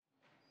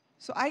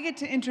So I get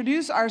to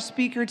introduce our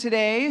speaker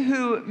today,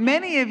 who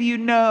many of you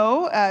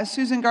know.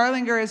 Susan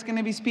Garlinger is going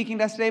to be speaking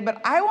to us today, but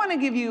I want to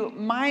give you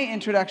my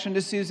introduction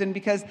to Susan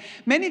because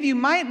many of you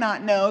might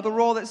not know the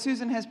role that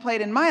Susan has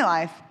played in my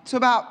life. So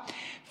about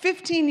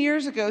 15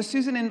 years ago,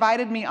 Susan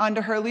invited me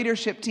onto her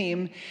leadership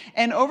team,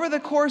 and over the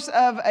course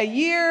of a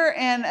year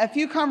and a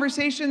few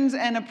conversations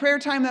and a prayer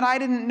time that I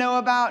didn't know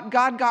about,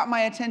 God got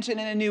my attention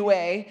in a new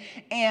way,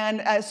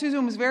 and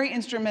Susan was very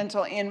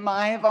instrumental in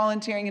my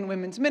volunteering in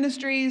women's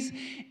ministries,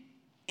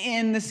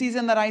 in the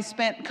season that I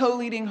spent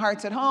co-leading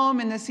Hearts at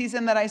Home, in the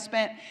season that I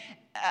spent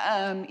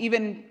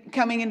even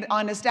coming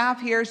onto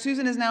staff here.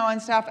 Susan is now on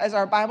staff as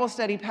our Bible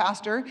study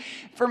pastor.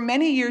 For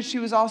many years, she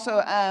was also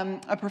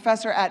a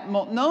professor at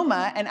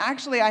Multnomah, and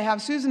actually I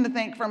have Susan to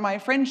thank for my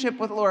friendship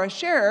with Laura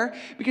Scherer,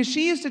 because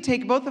she used to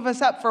take both of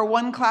us up for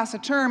one class a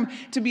term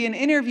to be an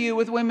interview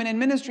with women in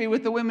ministry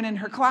with the women in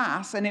her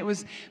class, and it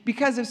was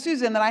because of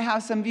Susan that I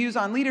have some views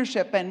on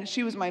leadership, and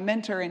she was my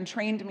mentor and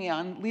trained me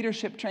on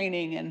leadership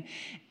training,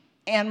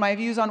 and my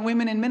views on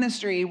women in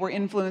ministry were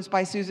influenced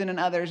by Susan and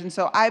others. And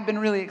so I've been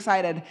really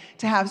excited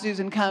to have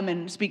Susan come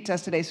and speak to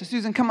us today. So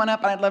Susan, come on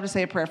up, and I'd love to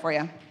say a prayer for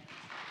you.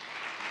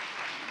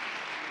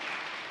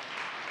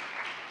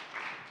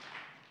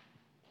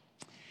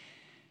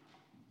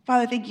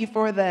 Father, thank you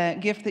for the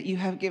gift that you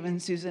have given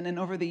Susan, and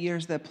over the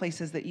years, the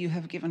places that you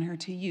have given her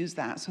to use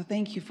that. So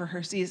thank you for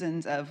her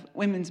seasons of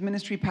women's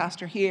ministry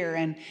pastor here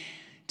and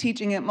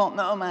teaching at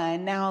Multnomah,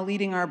 and now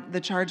leading the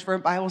charge for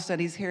Bible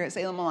studies here at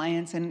Salem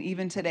Alliance, and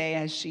even today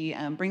as she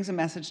brings a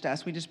message to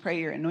us. We just pray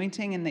your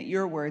anointing and that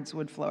your words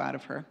would flow out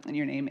of her. In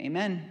your name,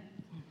 amen.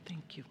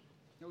 Thank you.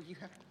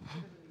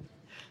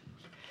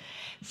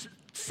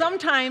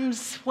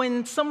 Sometimes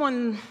when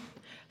someone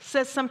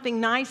says something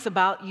nice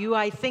about you,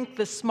 I think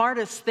the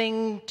smartest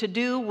thing to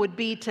do would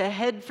be to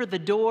head for the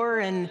door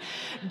and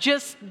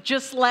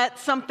just let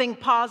something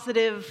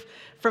positive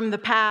from the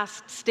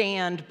past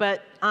stand.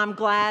 But I'm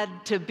glad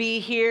to be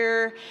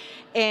here,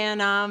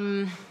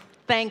 and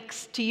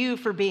thanks to you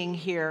for being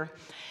here.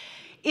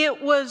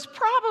 It was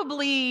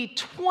probably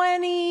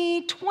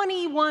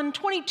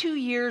 22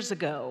 years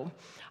ago.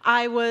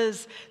 I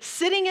was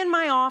sitting in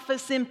my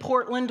office in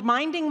Portland,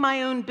 minding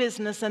my own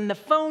business, and the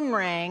phone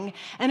rang,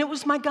 and it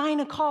was my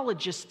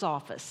gynecologist's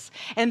office.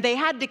 And they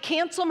had to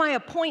cancel my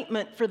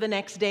appointment for the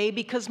next day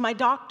because my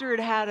doctor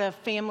had a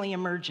family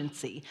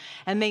emergency.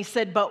 And they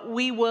said, but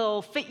we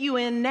will fit you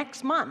in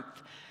next month.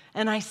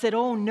 And I said,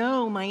 oh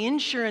no, my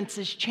insurance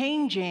is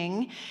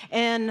changing,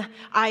 and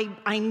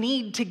I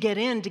need to get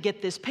in to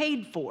get this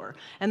paid for.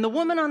 And the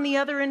woman on the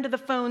other end of the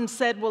phone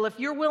said, well, if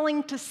you're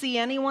willing to see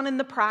anyone in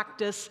the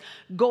practice,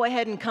 go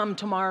ahead and come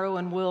tomorrow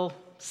and we'll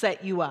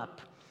set you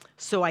up.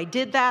 So I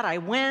did that. I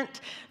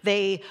went.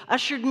 They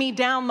ushered me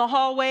down the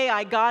hallway.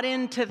 I got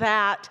into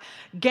that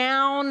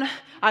gown.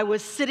 I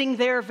was sitting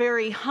there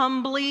very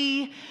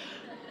humbly,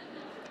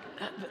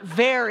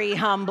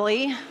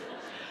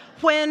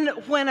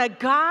 when a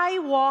guy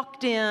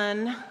walked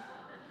in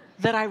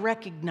that I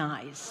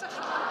recognized.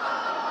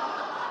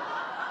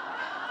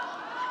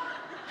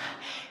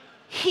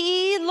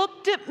 He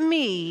looked at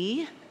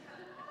me,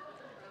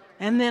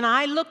 and then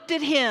I looked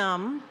at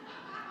him,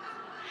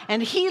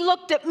 and he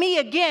looked at me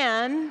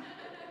again,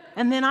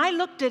 and then I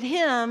looked at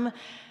him,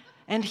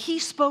 and he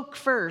spoke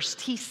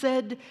first. He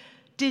said,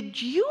 "Did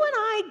you and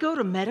I go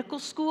to medical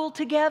school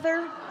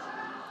together?"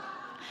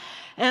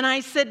 And I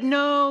said,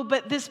 no,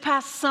 but this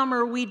past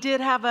summer we did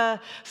have a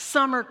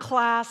summer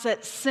class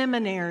at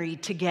seminary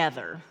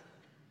together.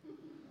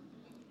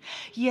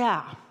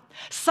 Yeah,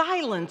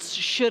 silence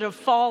should have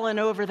fallen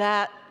over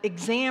that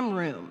exam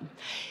room.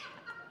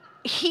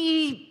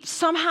 He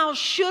somehow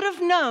should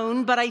have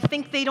known, but I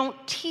think they don't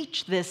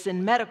teach this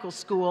in medical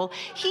school.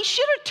 He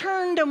should have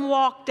turned and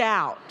walked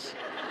out.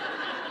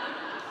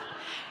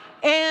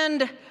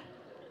 And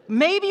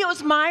maybe it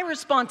was my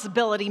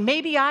responsibility.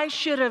 Maybe I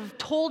should have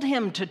told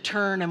him to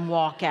turn and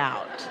walk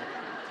out.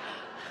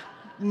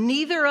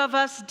 Neither of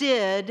us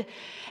did.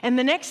 And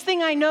the next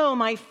thing I know,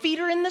 my feet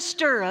are in the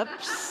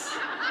stirrups,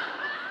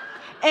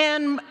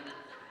 and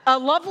a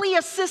lovely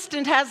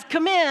assistant has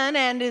come in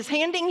and is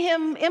handing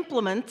him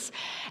implements,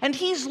 and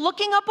he's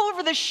looking up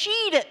over the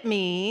sheet at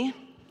me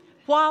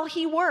while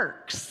he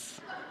works.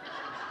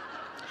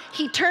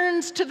 He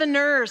turns to the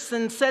nurse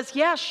and says,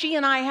 yeah, she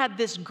and I had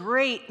this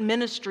great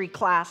ministry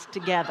class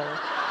together.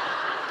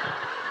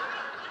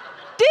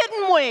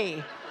 Didn't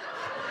we?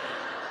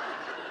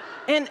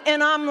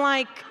 And I'm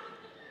like,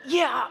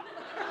 yeah.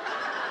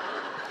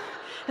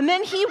 And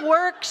then he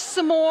works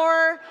some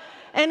more,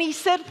 and he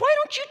said, why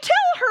don't you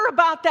tell her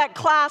about that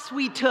class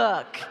we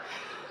took?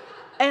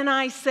 And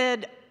I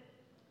said,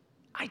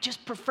 I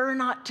just prefer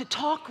not to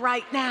talk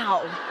right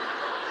now.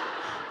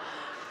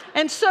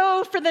 And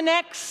so for the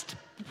next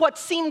what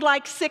seemed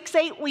like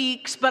 6-8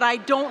 weeks, but I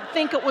don't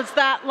think it was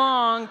that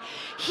long,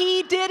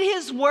 he did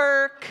his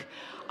work.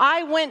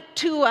 I went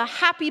to a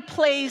happy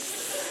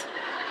place,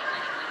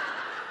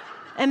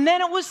 and then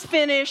it was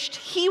finished.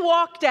 He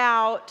walked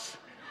out,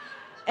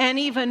 and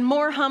even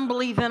more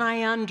humbly than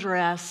I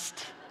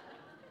undressed,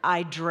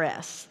 I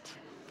dressed.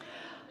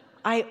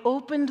 I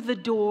opened the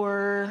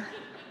door,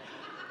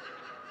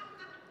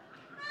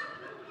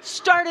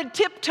 started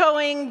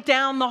tiptoeing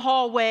down the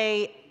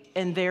hallway,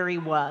 and there he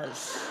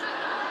was.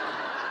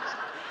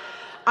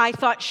 I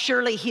thought,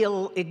 surely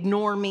he'll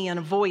ignore me and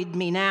avoid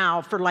me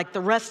now for like the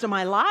rest of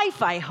my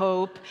life, I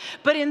hope.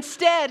 But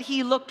instead,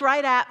 he looked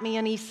right at me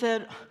and he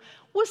said,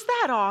 "Was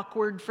that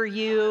awkward for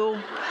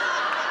you?"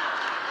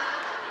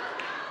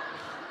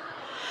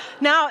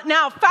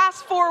 Now,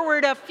 fast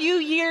forward a few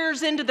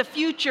years into the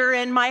future,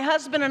 and my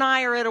husband and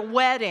I are at a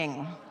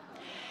wedding.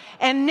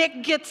 And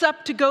Nick gets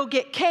up to go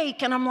get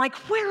cake, and I'm like,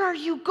 "Where are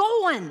you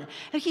going?"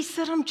 And he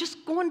said, "I'm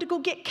just going to go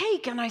get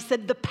cake." And I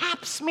said, "The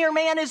Pap smear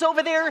man is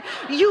over there.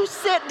 You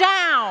sit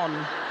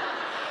down."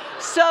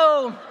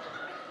 So,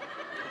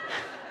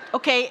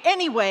 okay,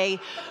 anyway,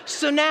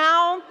 so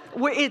now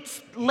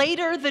it's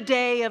later the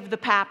day of the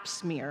Pap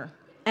smear.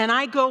 And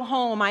I go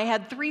home. I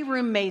had 3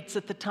 roommates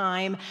at the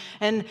time,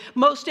 and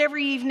most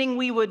every evening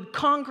we would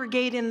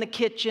congregate in the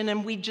kitchen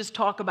and we'd just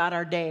talk about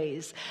our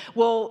days.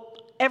 Well,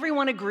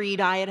 everyone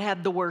agreed I had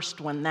had the worst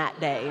one that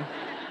day.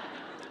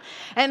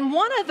 And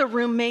one of the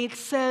roommates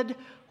said,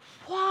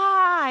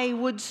 "Why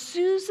would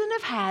Susan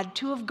have had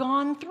to have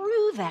gone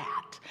through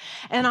that?"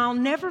 And I'll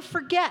never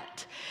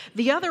forget,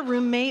 the other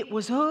roommate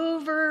was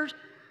over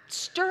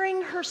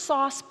stirring her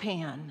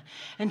saucepan,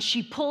 and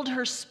she pulled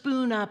her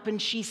spoon up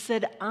and she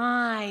said,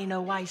 "I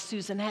know why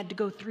Susan had to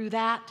go through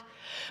that.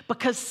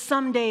 Because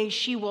someday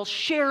she will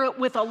share it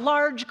with a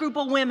large group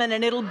of women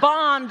and it'll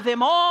bond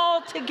them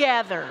all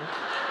together."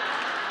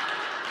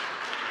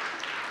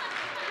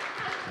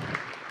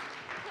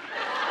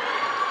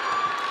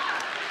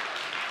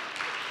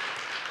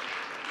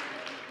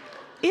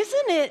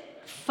 Isn't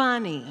it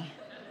funny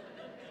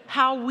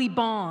how we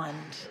bond?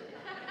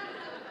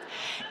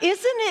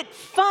 Isn't it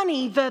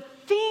funny the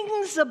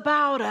things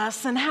about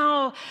us and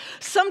how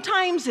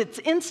sometimes it's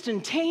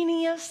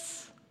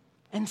instantaneous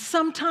and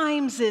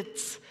sometimes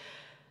it's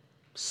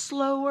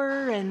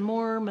slower and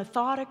more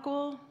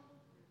methodical?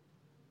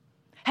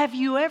 Have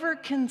you ever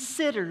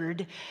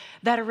considered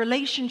that a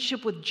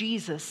relationship with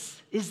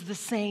Jesus is the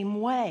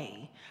same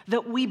way?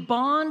 That we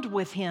bond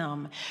with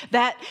him,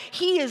 that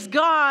he is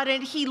God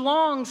and he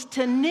longs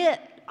to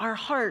knit our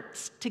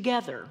hearts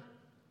together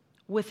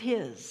with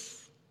his.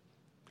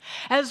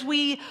 As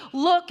we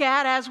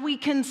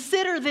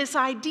consider this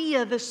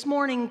idea this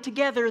morning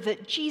together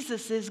that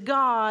Jesus is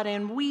God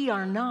and we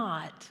are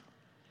not,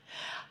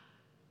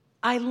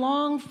 I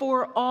long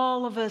for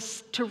all of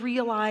us to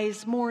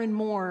realize more and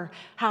more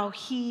how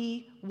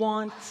he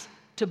wants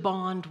to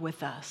bond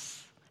with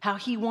us, how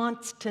he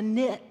wants to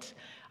knit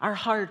our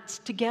hearts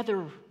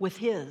together with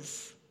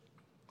his.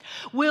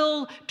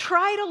 We'll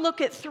try to look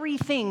at 3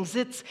 things.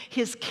 It's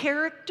his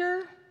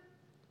character,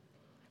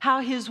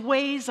 how his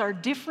ways are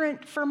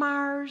different from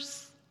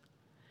ours,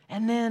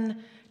 and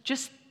then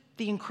just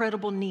the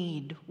incredible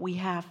need we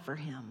have for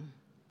him.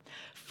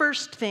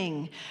 First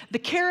thing, the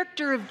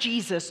character of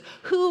Jesus.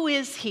 Who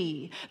is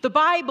he? The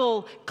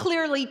Bible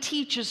clearly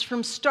teaches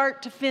from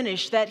start to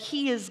finish that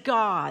he is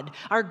God.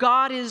 Our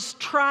God is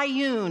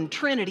triune,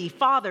 Trinity,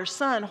 Father,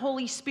 Son,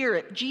 Holy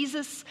Spirit.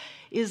 Jesus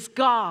is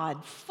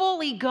God,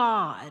 fully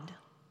God.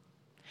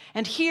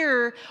 And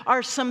here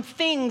are some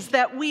things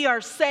that we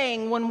are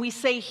saying when we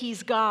say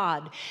he's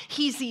God.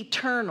 He's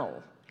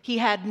eternal. He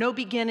had no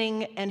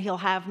beginning and he'll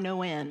have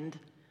no end.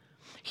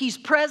 He's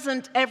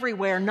present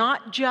everywhere,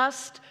 not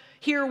just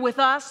here with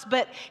us,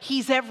 but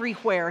he's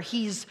everywhere.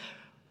 He's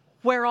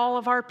where all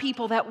of our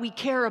people that we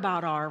care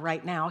about are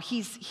right now.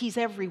 He's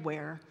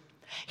everywhere.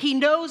 He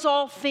knows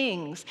all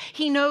things.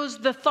 He knows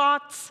the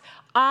thoughts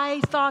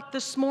I thought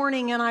this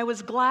morning, and I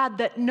was glad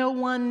that no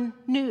one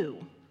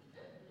knew.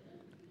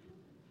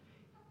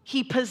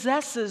 He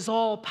possesses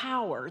all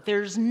power.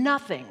 There's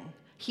nothing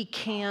he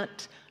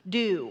can't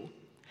do.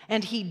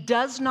 And he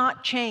does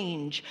not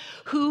change.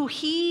 Who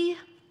he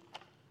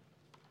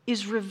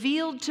is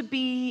revealed to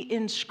be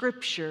in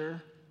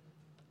Scripture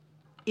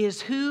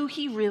is who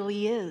he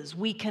really is.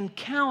 We can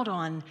count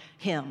on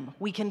him.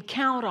 We can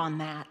count on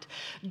that.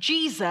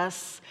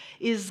 Jesus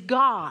is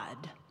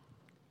God,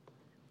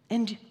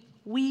 and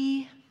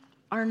we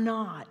are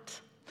not.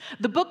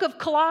 The book of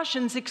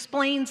Colossians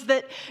explains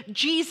that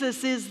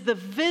Jesus is the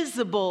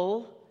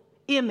visible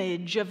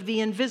image of the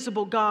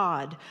invisible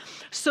God,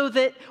 so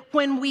that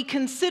when we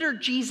consider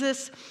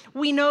Jesus,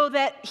 we know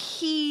that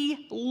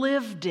he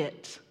lived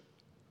it.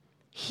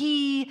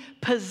 He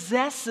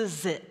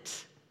possesses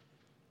it.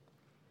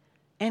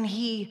 And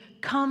he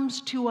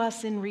comes to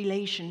us in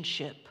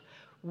relationship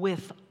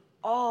with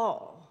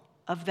all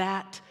of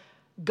that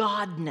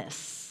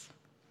godness.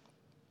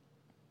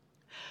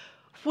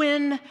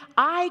 When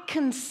I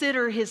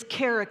consider his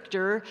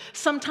character,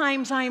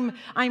 sometimes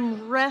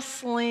I'm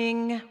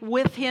wrestling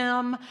with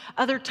him.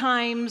 Other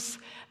times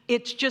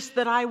it's just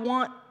that I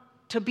want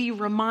to be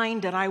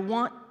reminded. I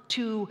want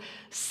to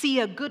see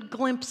a good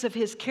glimpse of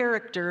his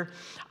character.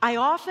 I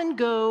often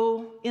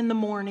go in the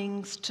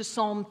mornings to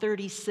Psalm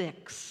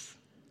 36.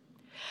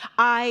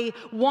 I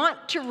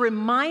want to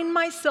remind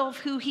myself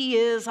who he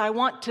is. I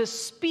want to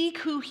speak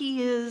who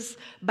he is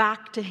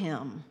back to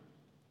him.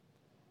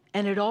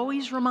 And it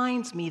always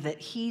reminds me that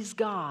he's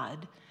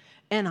God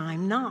and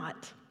I'm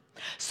not.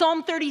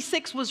 Psalm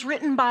 36 was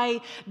written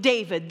by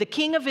David, the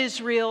king of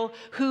Israel,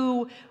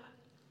 who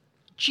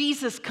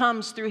Jesus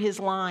comes through his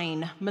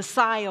line.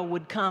 Messiah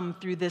would come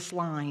through this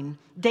line.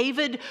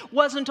 David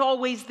wasn't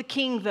always the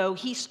king, though.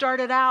 He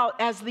started out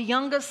as the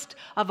youngest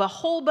of a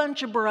whole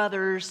bunch of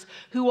brothers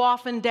who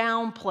often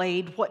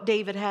downplayed what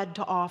David had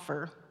to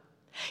offer.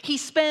 He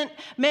spent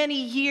many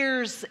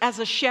years as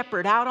a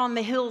shepherd out on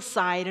the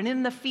hillside and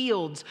in the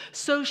fields,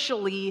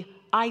 socially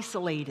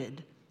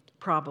isolated,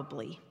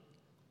 probably.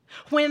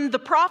 When the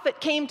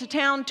prophet came to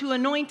town to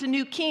anoint a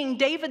new king,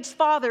 David's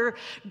father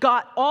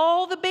got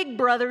all the big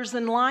brothers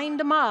and lined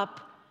them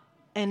up,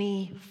 and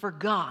he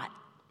forgot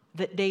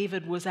that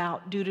David was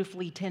out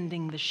dutifully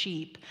tending the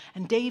sheep.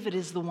 And David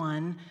is the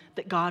one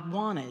that God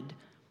wanted.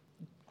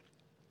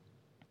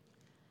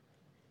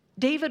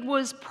 David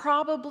was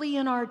probably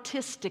an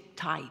artistic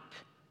type,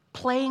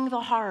 playing the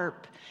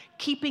harp,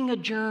 keeping a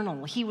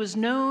journal. He was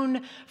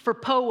known for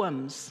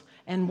poems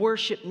and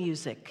worship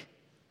music.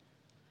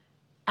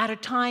 At a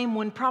time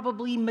when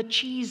probably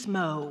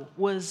machismo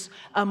was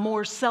a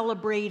more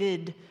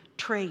celebrated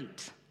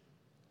trait.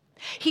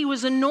 He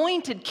was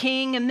anointed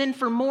king, and then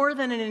for more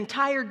than an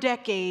entire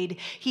decade,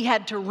 he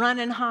had to run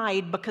and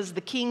hide because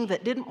the king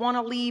that didn't want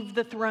to leave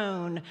the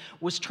throne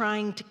was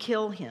trying to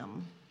kill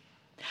him.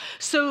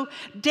 So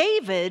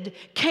David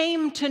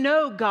came to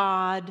know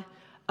God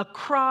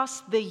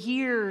across the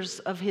years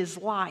of his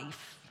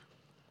life.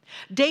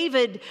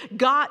 David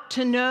got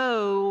to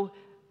know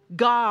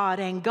God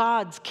and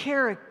God's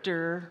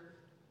character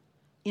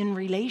in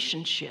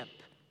relationship,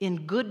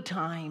 in good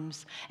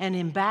times and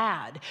in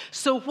bad.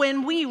 So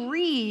when we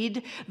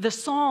read the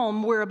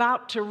psalm we're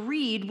about to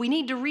read, we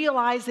need to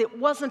realize it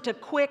wasn't a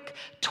quick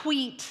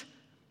tweet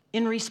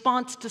in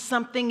response to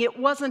something. It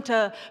wasn't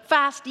a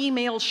fast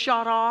email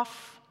shot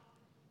off,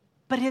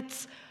 but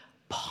it's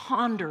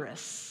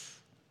ponderous.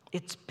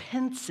 It's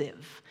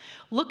pensive.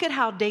 Look at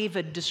how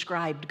David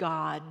described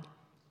God.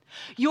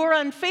 Your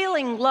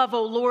unfailing love,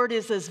 O Lord,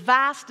 is as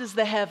vast as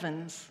the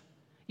heavens.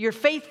 Your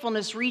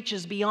faithfulness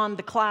reaches beyond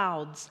the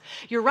clouds.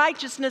 Your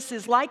righteousness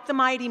is like the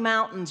mighty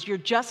mountains, your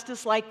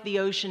justice like the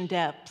ocean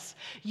depths.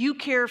 You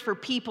care for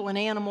people and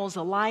animals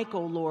alike, O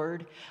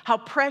Lord. How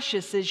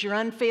precious is your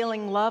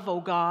unfailing love,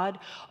 O God.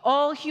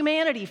 All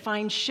humanity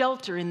finds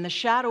shelter in the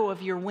shadow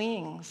of your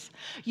wings.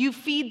 You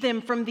feed them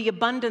from the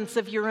abundance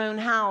of your own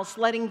house,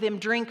 letting them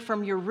drink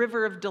from your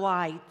river of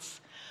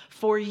delights.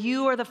 For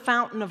you are the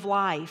fountain of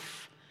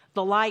life,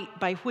 the light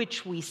by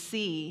which we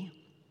see.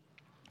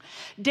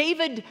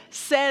 David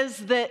says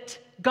that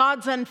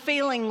God's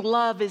unfailing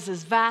love is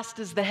as vast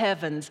as the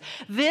heavens.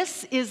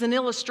 This is an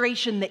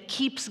illustration that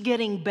keeps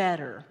getting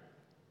better.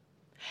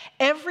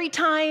 Every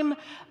time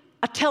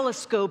a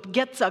telescope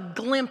gets a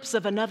glimpse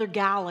of another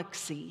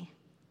galaxy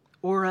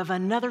or of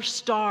another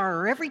star,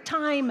 or every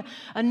time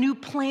a new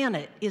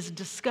planet is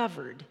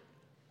discovered,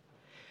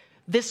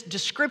 this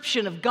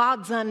description of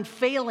God's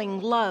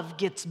unfailing love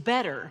gets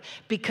better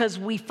because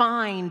we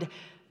find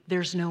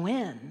there's no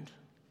end.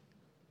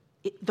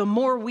 The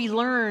more we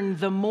learn,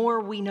 the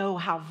more we know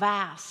how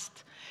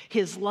vast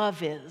his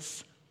love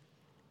is.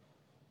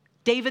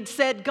 David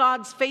said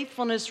God's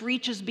faithfulness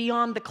reaches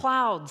beyond the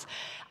clouds.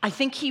 I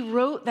think he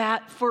wrote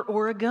that for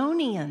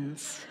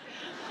Oregonians.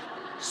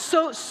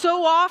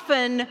 So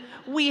often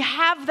we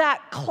have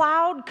that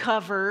cloud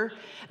cover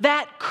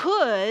that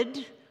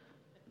could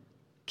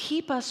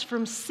keep us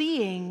from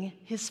seeing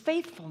his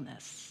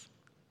faithfulness.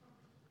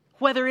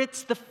 Whether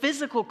it's the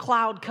physical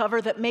cloud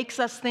cover that makes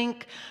us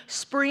think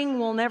summer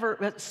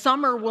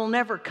will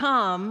never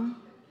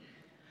come,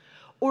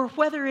 or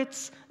whether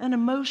it's an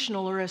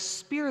emotional or a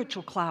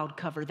spiritual cloud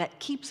cover that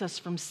keeps us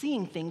from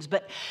seeing things.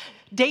 But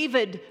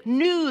David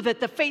knew that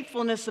the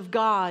faithfulness of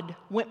God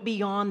went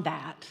beyond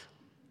that.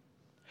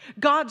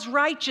 God's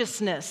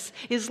righteousness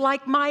is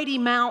like mighty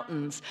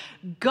mountains.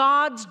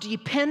 God's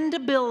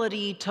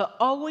dependability to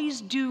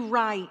always do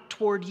right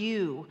toward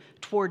you,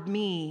 toward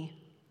me.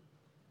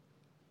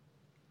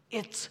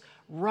 It's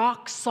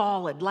rock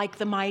solid, like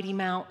the mighty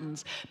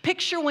mountains.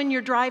 Picture when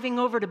you're driving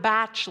over to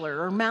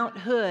Bachelor or Mount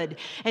Hood,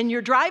 and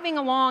you're driving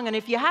along, and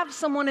if you have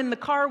someone in the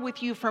car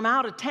with you from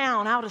out of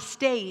town, out of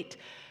state,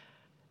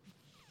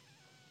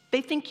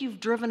 they think you've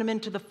driven them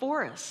into the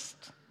forest.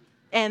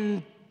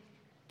 And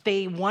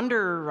they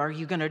wonder, are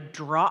you going to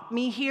drop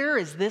me here?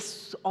 Is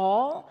this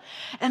all?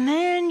 And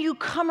then you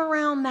come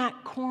around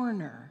that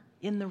corner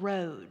in the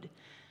road,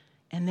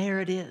 and there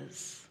it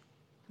is,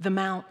 the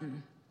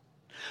mountain.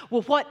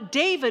 Well, what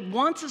David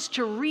wants us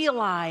to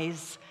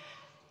realize,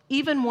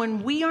 even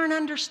when we aren't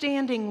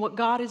understanding what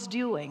God is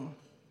doing,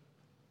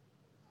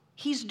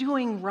 he's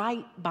doing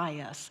right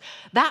by us.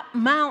 That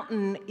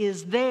mountain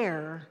is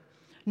there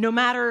no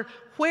matter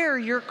where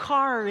your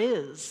car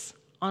is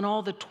on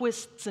all the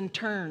twists and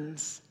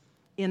turns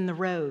in the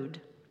road.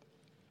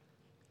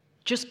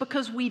 Just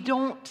because we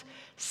don't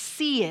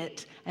see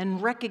it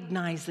and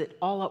recognize it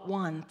all at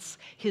once,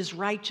 his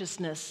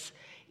righteousness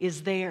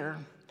is there.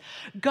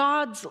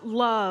 God's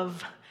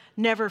love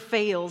never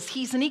fails.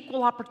 He's an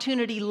equal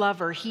opportunity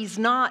lover. He's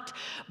not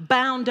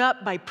bound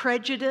up by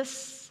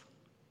prejudice.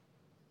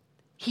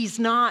 He's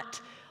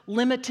not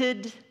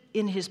limited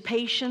in his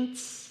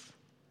patience.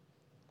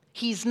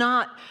 He's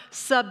not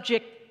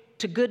subject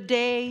to good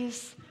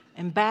days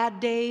and bad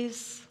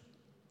days.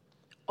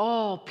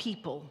 All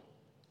people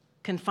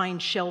can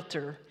find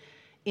shelter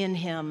in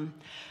him.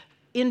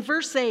 In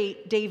verse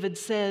 8, David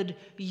said,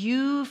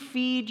 "You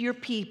feed your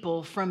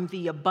people from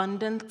the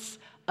abundance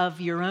of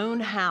your own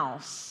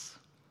house."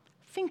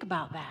 Think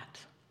about that.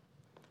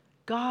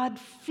 God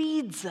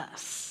feeds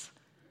us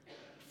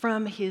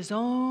from his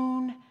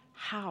own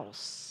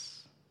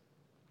house.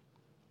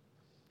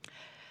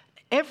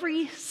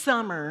 Every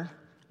summer,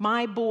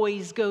 my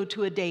boys go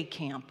to a day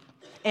camp.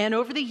 And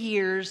over the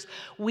years,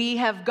 we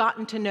have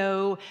gotten to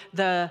know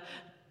the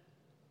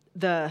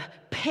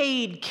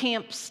paid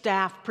camp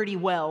staff pretty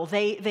well.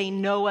 They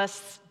know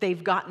us,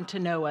 they've gotten to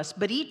know us.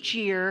 But each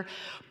year,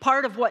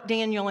 part of what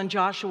Daniel and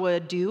Joshua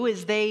do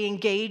is they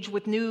engage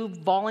with new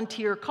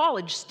volunteer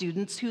college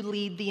students who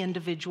lead the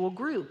individual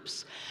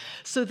groups.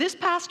 So this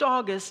past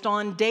August,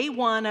 on day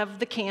one of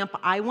the camp,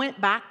 I went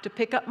back to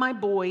pick up my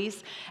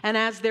boys, and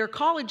as their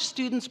college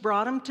students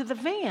brought them to the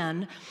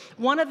van,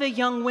 one of the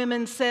young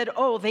women said,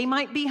 "Oh, they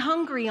might be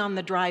hungry on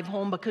the drive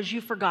home because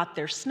you forgot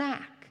their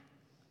snack."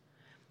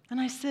 And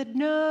I said,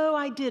 "No,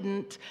 I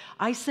didn't.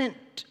 I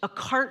sent a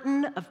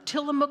carton of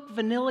Tillamook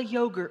vanilla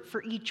yogurt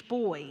for each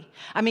boy."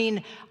 I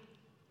mean,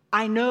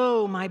 I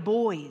know my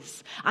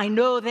boys. I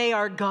know they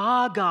are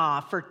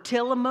gaga for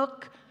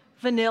Tillamook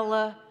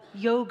vanilla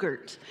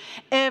yogurt.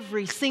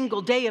 Every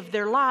single day of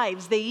their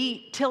lives, they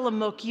eat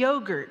Tillamook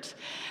yogurt.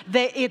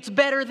 It's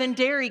better than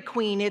Dairy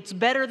Queen. It's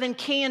better than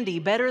candy,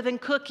 better than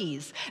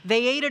cookies.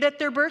 They ate it at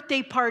their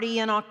birthday party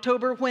in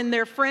October when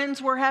their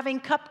friends were having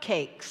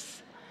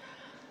cupcakes.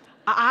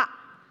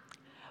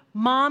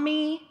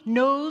 Mommy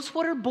knows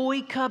what her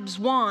boy cubs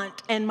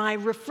want, and my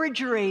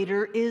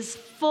refrigerator is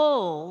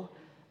full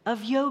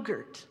of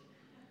yogurt.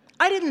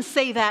 I didn't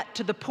say that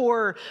to the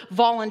poor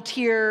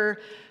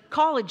volunteer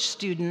college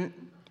student,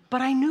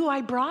 but I knew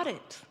I brought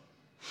it.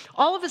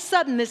 All of a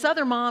sudden, this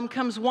other mom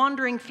comes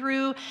wandering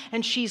through,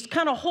 and she's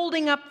kind of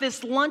holding up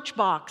this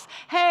lunchbox.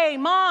 "Hey,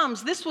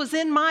 moms, this was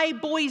in my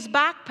boy's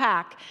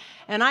backpack."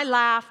 And I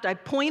laughed. I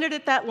pointed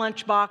at that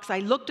lunchbox. I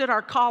looked at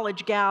our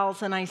college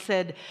gals, and I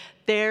said,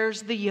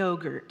 "There's the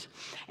yogurt."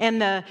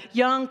 And the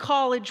young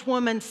college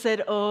woman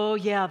said, "Oh,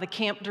 yeah, the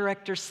camp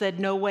director said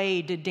no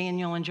way did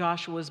Daniel and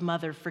Joshua's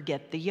mother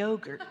forget the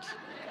yogurt."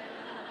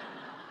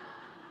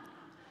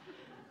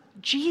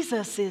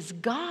 Jesus is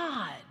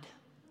God,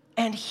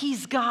 and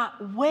he's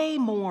got way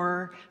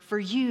more for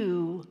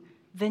you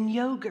than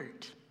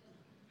yogurt.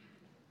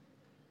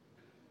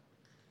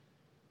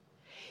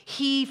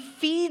 He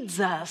feeds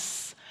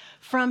us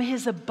from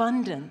his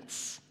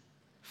abundance,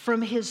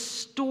 from his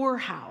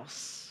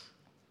storehouse.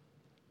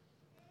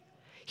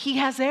 He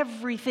has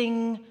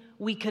everything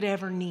we could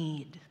ever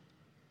need,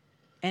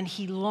 and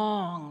he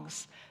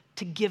longs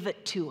to give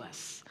it to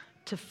us,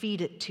 to feed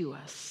it to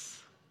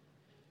us.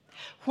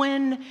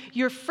 When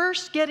you're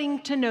first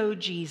getting to know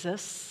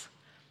Jesus,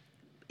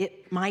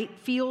 it might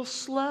feel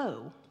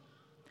slow.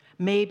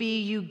 Maybe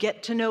you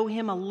get to know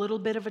him a little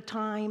bit at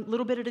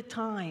a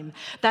time.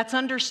 That's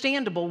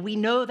understandable. We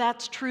know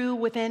that's true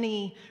with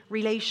any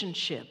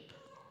relationship.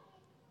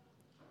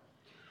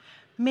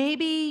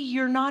 Maybe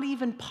you're not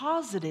even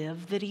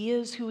positive that he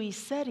is who he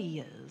said he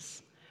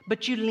is,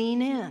 but you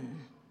lean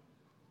in,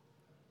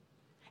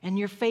 and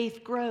your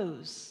faith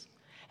grows.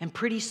 And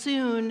pretty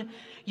soon,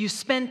 you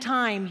spend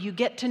time, you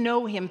get to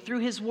know him through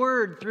his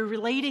word, through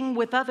relating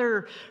with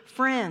other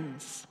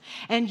friends.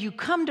 And you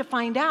come to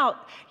find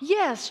out,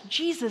 yes,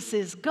 Jesus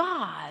is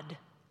God,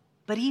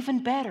 but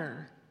even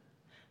better,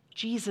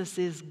 Jesus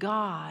is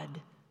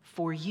God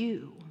for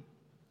you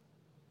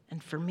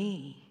and for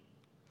me.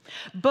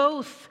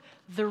 Both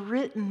the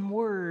written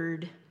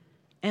word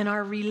and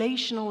our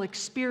relational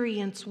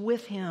experience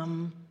with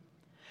him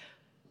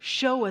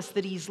show us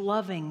that he's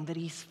loving, that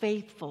he's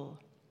faithful,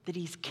 that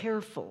he's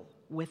careful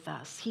with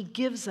us. He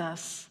gives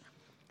us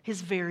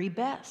his very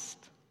best.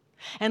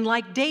 And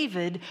like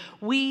David,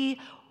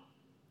 we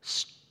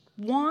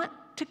want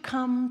to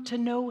come to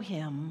know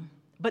him,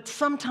 but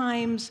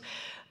sometimes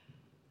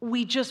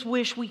we just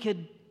wish we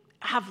could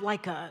have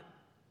like a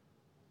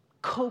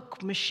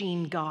Coke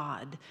machine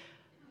God.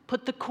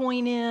 Put the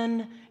coin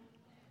in,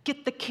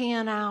 get the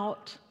can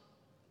out.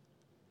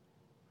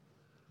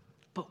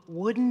 But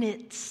wouldn't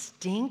it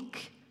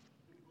stink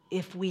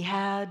if we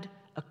had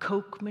a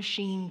Coke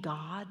machine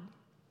God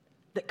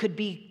that could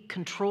be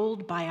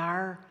controlled by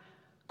our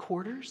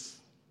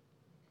quarters?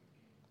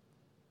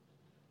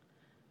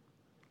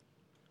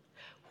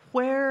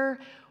 Where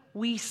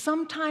we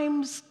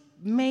sometimes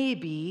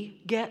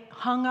maybe get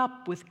hung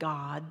up with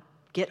God,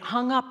 get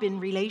hung up in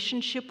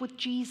relationship with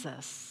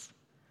Jesus,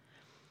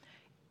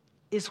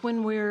 is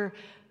when we're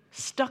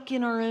stuck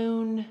in our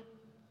own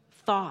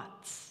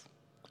thoughts,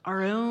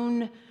 our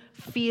own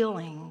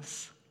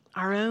feelings,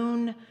 our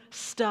own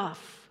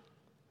stuff,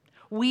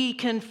 we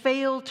can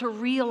fail to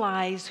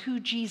realize who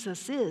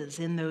Jesus is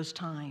in those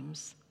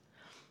times.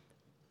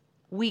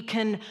 We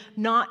can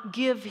not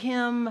give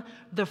him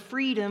the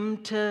freedom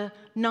to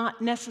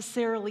not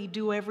necessarily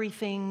do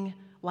everything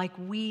like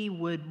we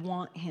would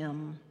want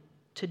him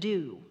to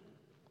do.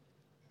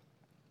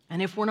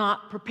 And if we're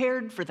not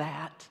prepared for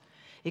that,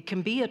 it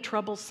can be a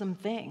troublesome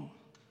thing.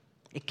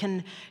 It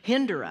can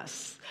hinder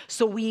us.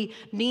 So we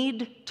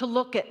need to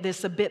look at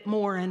this a bit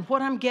more. And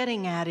what I'm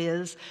getting at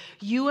is,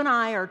 you and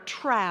I are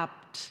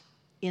trapped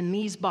in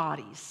these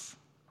bodies.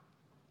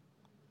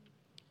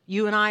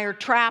 You and I are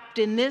trapped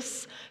in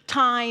this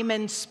time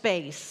and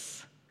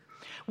space.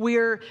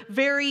 We're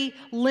very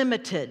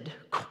limited,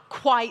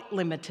 quite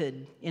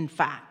limited, in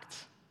fact.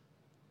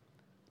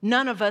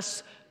 None of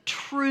us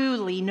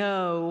truly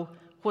know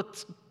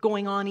what's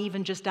going on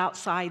even just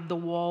outside the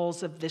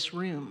walls of this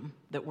room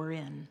that we're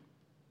in.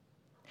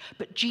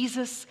 But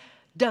Jesus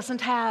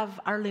doesn't have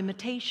our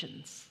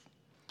limitations.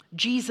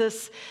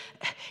 Jesus,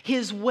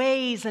 his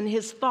ways and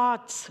his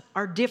thoughts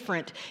are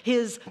different.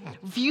 His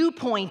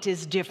viewpoint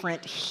is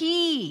different.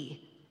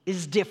 He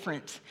is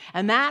different.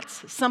 And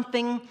that's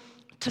something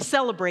to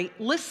celebrate.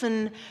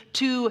 Listen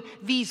to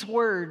these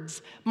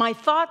words. My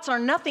thoughts are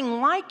nothing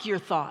like your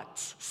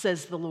thoughts,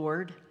 says the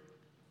Lord,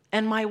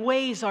 and my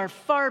ways are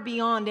far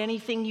beyond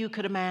anything you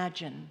could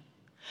imagine.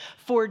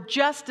 For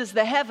just as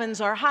the heavens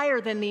are higher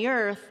than the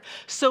earth,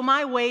 so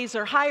my ways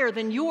are higher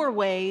than your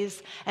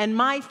ways, and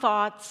my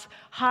thoughts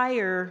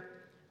higher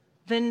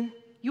than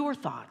your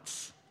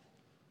thoughts.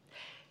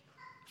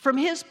 From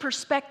his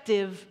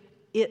perspective,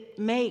 it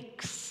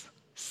makes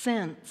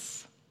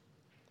sense.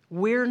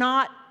 We're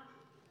not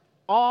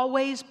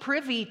always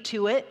privy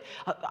to it.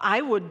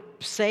 I would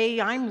say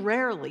I'm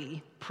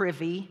rarely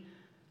privy.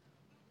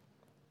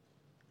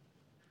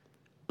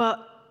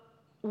 But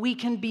we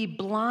can be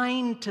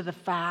blind to the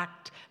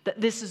fact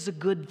that this is a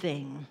good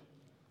thing.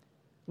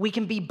 We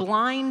can be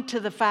blind to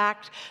the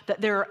fact that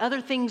there are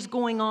other things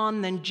going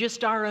on than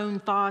just our own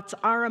thoughts,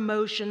 our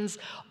emotions,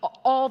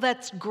 all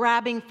that's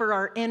grabbing for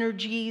our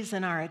energies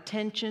and our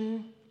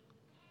attention.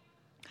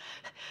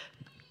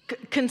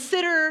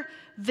 Consider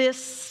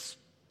this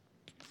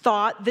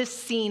thought, this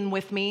scene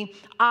with me.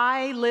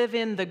 I live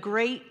in the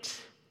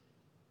great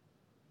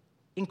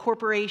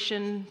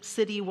incorporation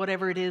city,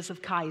 whatever it is,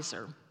 of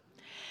Kaiser.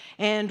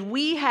 And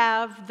we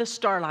have the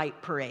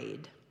Starlight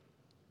Parade.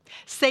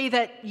 Say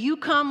that you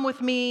come with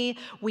me,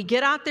 we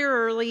get out there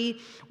early,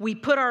 we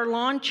put our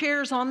lawn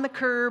chairs on the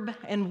curb,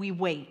 and we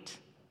wait.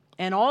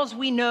 And all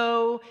we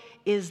know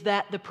is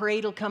that the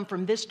parade will come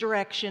from this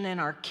direction, and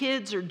our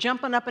kids are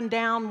jumping up and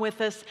down with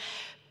us.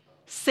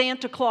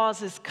 Santa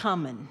Claus is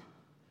coming.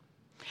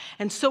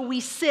 And so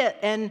we sit,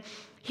 and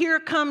here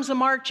comes a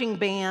marching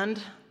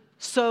band,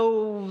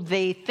 so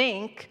they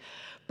think,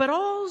 but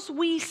all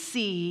we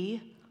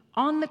see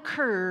on the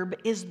curb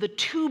is the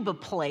tuba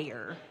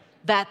player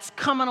that's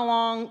coming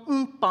along,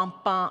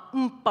 oom-bum-ba,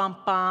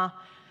 oom-bum-ba.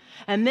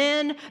 And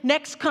then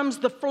next comes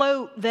the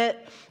float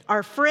that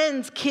our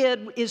friend's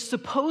kid is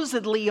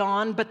supposedly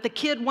on, but the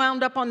kid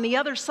wound up on the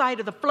other side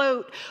of the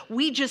float.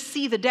 We just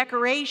see the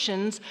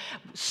decorations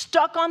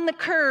stuck on the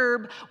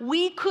curb.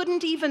 We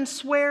couldn't even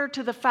swear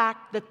to the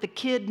fact that the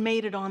kid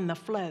made it on the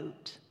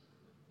float.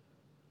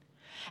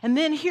 And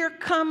then here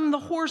come the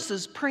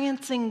horses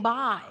prancing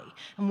by.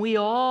 And we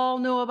all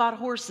know about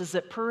horses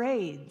at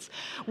parades.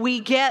 We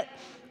get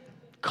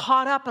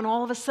caught up, and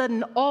all of a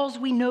sudden, all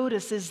we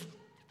notice is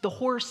the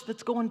horse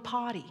that's going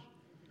potty.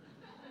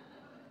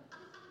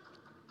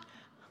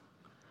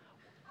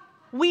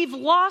 We've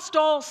lost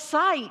all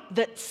sight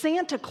that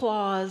Santa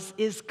Claus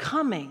is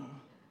coming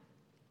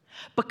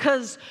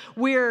because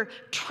we're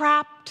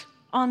trapped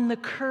on the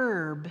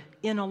curb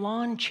in a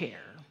lawn chair.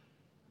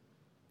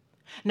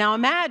 Now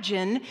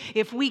imagine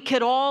if we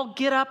could all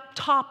get up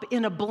top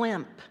in a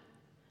blimp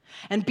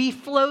and be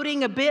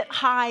floating a bit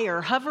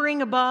higher,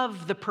 hovering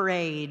above the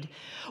parade.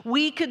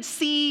 We could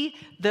see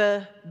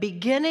the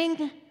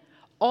beginning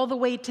all the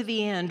way to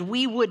the end.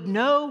 We would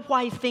know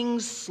why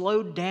things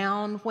slowed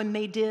down when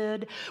they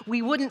did.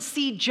 We wouldn't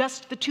see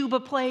just the tuba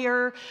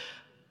player.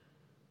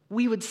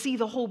 We would see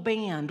the whole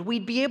band.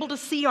 We'd be able to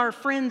see our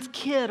friend's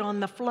kid on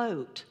the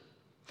float.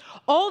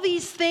 All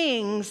these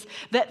things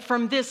that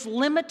from this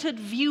limited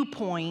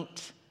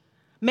viewpoint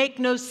make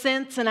no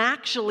sense and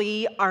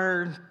actually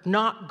are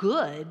not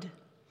good.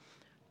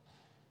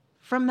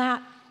 From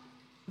that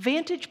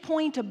vantage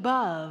point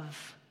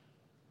above,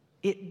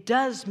 it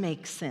does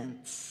make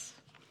sense.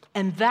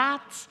 And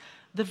that's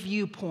the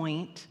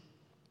viewpoint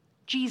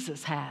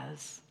Jesus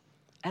has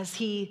as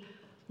he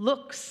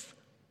looks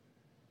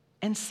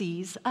and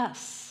sees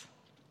us.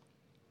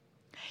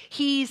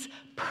 He's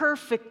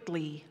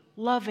perfectly,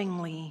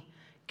 lovingly,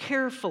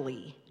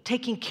 carefully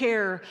taking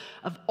care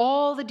of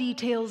all the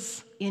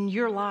details in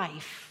your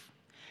life.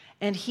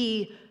 And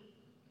he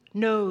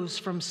knows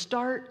from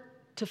start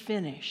to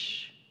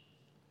finish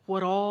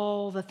what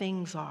all the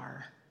things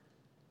are.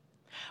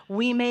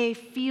 We may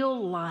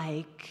feel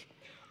like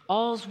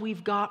Alls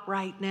we've got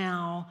right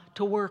now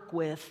to work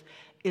with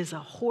is a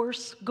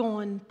horse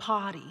going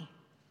potty.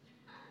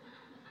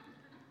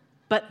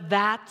 But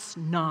that's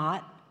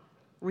not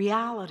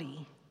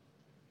reality.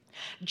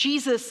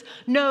 Jesus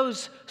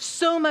knows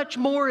so much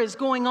more is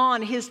going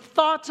on. His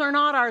thoughts are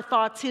not our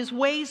thoughts. His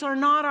ways are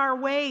not our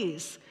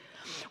ways.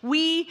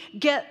 We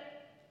get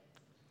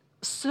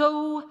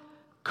so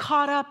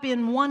caught up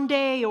in one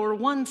day or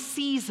one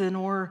season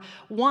or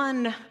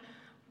one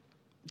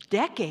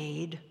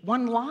decade,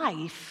 one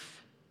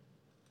life.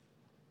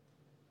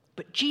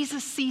 But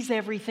Jesus sees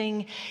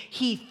everything.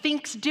 He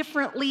thinks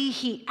differently.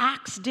 He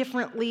acts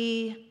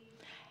differently.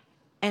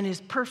 And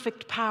his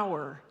perfect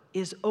power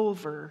is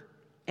over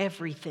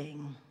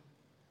everything.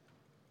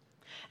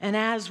 And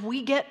as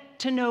we get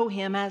to know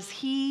him, as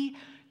he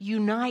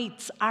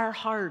unites our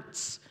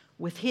hearts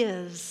with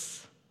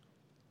his,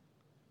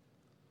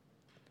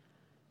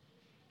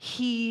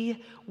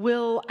 he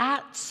will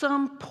at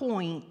some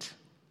point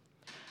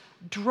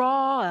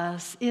draw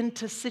us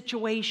into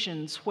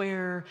situations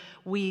where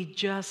we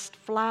just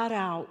flat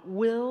out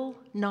will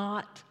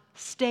not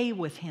stay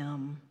with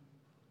him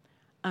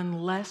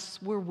unless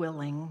we're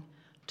willing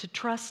to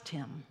trust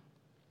him.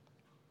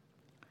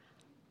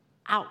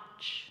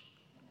 Ouch.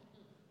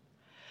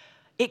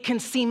 It can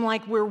seem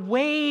like we're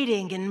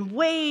waiting and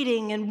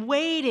waiting and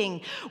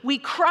waiting. We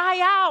cry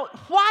out,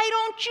 "Why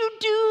don't you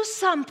do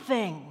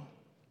something?"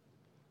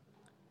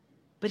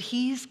 But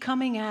he's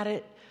coming at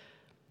it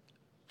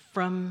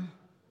from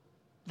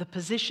the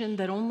position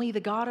that only the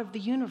God of the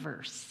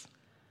universe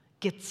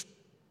gets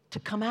to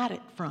come at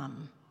it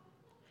from.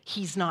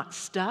 He's not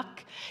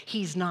stuck.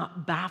 He's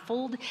not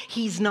baffled.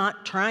 He's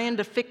not trying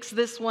to fix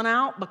this one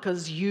out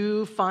because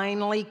you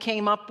finally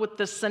came up with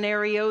the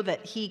scenario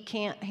that he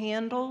can't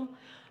handle.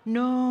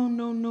 No,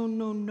 no, no,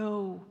 no,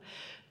 no.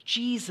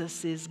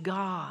 Jesus is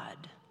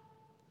God,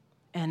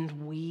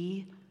 and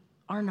we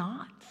are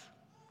not.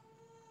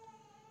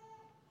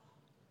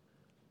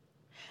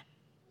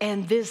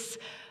 And this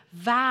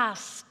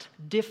vast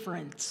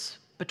difference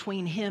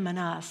between him and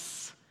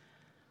us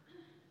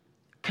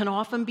can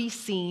often be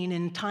seen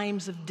in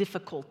times of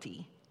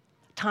difficulty,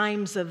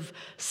 times of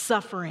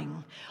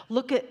suffering.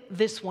 Look at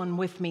this one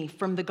with me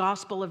from the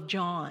Gospel of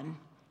John.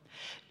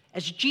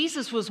 As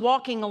Jesus was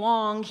walking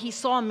along, he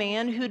saw a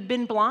man who'd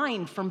been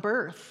blind from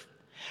birth.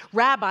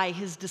 "Rabbi,"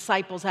 his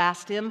disciples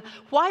asked him,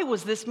 "why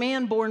was this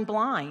man born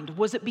blind?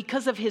 Was it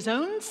because of his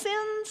own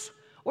sins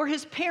or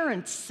his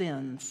parents'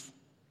 sins?"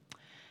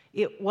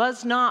 "It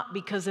was not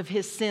because of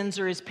his sins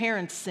or his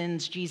parents'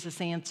 sins,"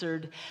 Jesus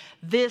answered.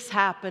 "This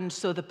happened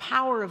so the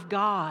power of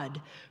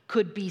God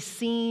could be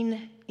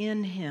seen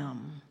in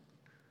him."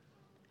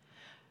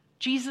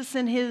 Jesus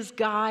and his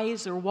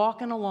guys are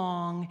walking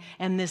along,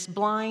 and this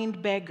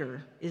blind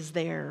beggar is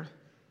there.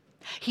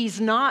 He's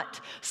not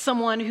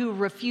someone who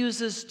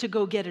refuses to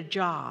go get a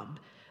job.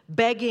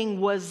 Begging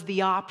was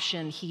the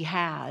option he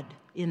had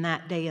in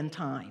that day and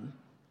time.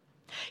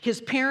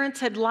 His parents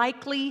had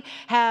likely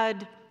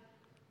had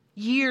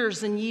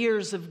years and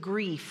years of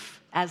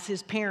grief as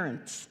his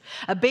parents.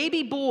 A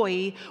baby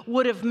boy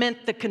would have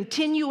meant the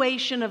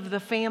continuation of the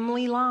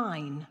family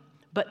line,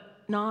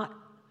 but not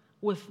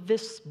with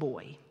this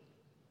boy.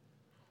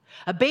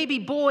 A baby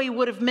boy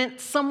would have meant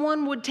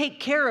someone would take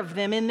care of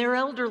them in their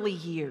elderly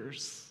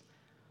years,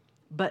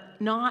 but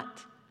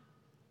not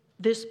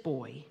this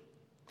boy.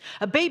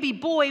 A baby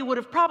boy would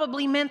have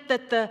probably meant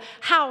that the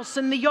house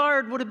and the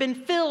yard would have been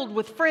filled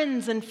with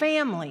friends and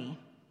family,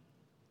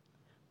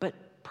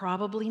 but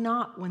probably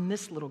not when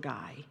this little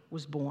guy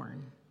was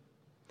born.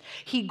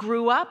 He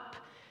grew up,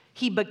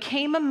 he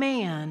became a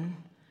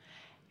man,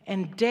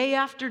 and day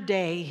after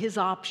day, his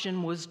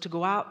option was to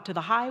go out to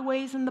the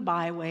highways and the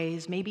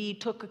byways. Maybe he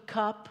took a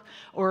cup,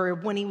 or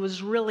when he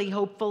was really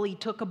hopeful, he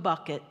took a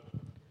bucket,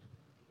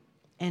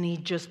 and he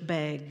just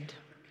begged.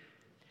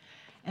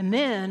 And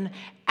then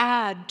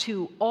add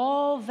to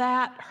all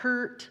that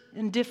hurt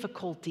and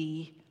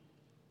difficulty,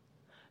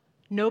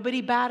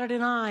 nobody batted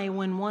an eye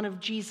when one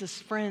of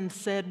Jesus' friends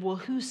said, "Well,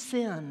 who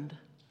sinned?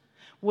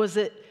 Was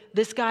it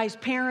this guy's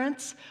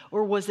parents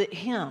or was it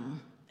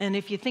him?" And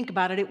if you think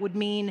about it, it would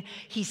mean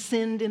he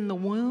sinned in the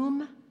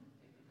womb.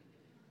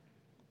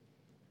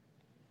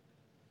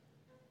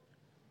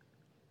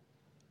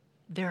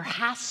 There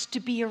has to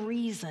be a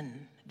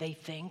reason, they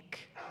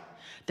think.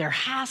 There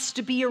has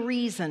to be a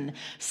reason.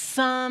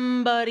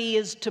 Somebody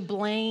is to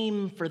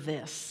blame for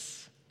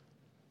this.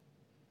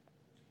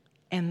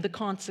 And the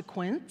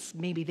consequence,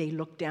 maybe they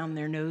looked down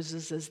their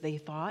noses as they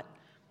thought,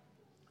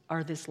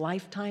 are this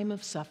lifetime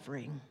of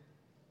suffering.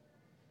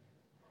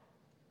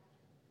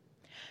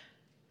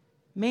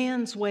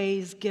 Man's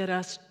ways get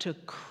us to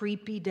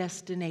creepy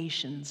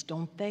destinations,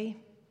 don't they?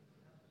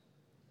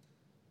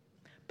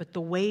 But the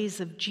ways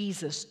of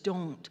Jesus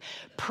don't.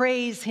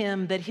 Praise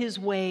him that his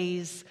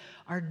ways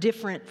are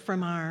different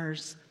from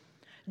ours.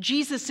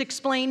 Jesus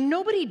explained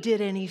nobody did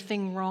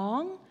anything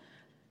wrong.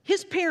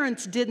 His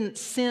parents didn't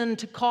sin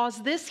to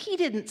cause this. He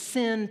didn't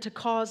sin to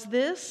cause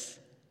this.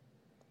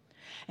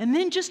 And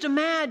then just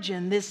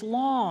imagine this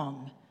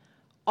long,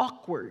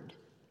 awkward,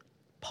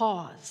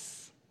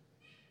 Pause.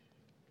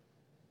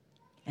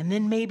 And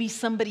then maybe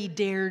somebody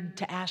dared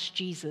to ask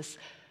Jesus,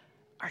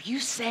 "Are you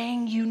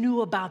saying you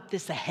knew about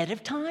this ahead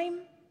of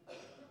time?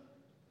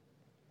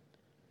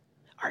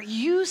 Are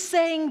you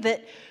saying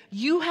that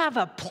you have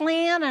a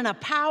plan and a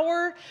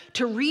power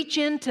to reach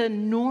into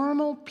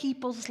normal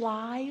people's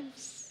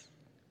lives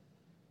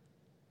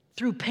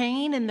through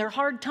pain and their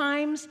hard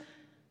times,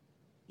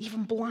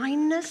 even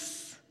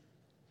blindness?"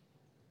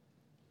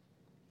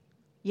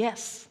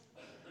 Yes,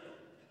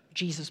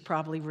 Jesus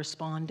probably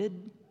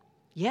responded.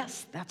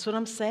 Yes, that's what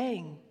I'm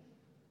saying.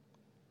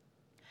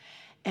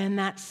 And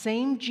that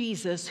same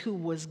Jesus who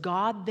was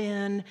God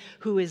then,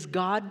 who is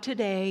God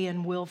today,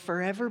 and will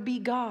forever be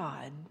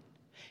God,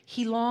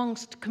 he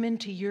longs to come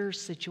into your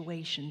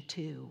situation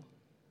too.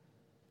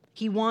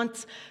 He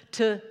wants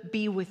to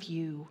be with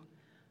you,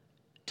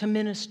 to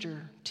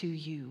minister to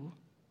you,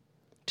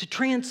 to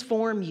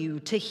transform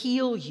you, to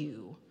heal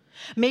you.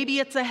 Maybe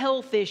it's a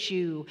health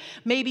issue.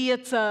 Maybe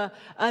it's an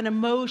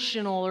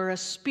emotional or a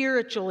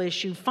spiritual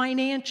issue,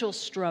 financial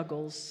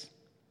struggles.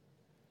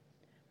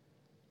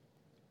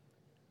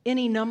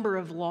 Any number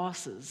of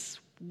losses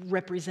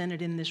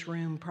represented in this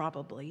room,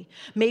 probably.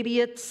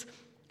 Maybe it's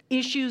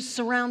issues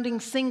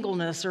surrounding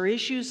singleness or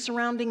issues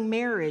surrounding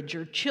marriage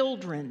or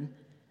children,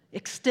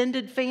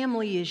 extended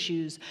family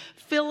issues.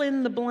 Fill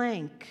in the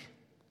blank.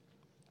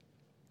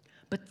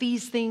 But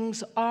these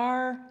things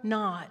are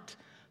not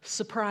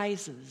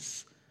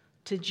surprises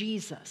to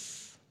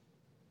Jesus.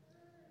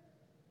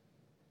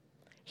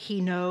 He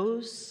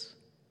knows,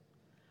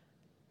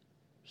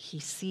 he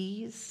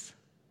sees,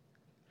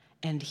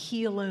 and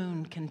he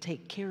alone can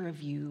take care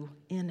of you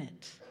in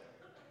it.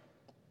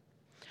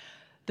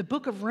 The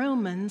book of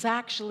Romans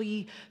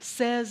actually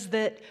says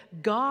that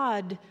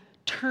God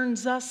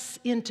turns us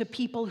into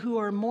people who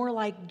are more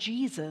like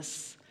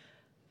Jesus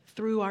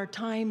through our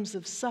times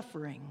of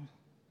suffering.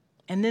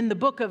 And then the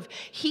book of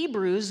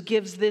Hebrews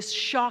gives this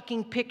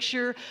shocking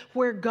picture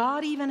where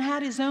God even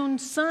had his own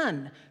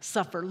son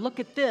suffer. Look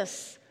at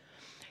this.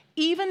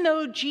 Even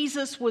though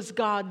Jesus was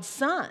God's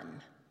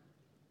son,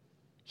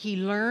 he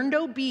learned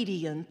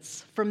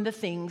obedience from the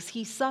things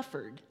he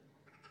suffered.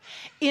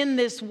 In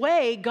this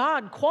way,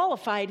 God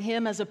qualified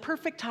him as a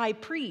perfect high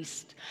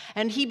priest,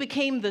 and he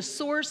became the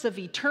source of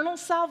eternal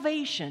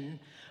salvation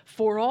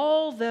for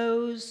all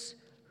those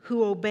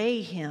who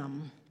obey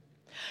him.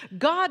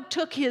 God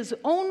took his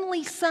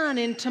only son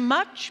into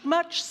much,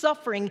 much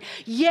suffering,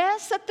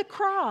 yes, at the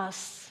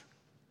cross,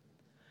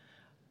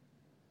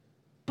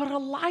 but a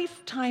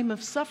lifetime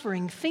of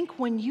suffering. Think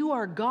when you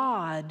are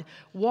God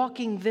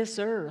walking this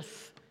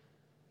earth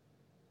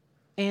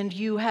and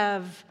you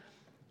have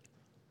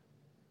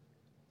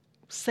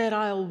said,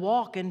 "I'll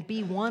walk and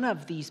be one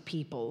of these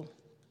people."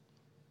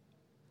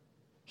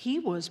 He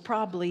was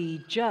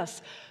probably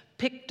just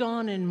picked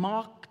on and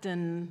mocked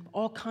and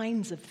all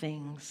kinds of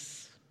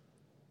things.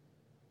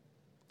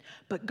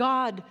 But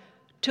God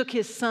took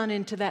his son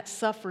into that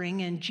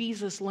suffering, and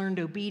Jesus learned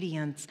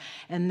obedience,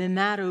 and then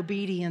that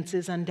obedience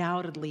is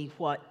undoubtedly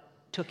what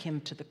took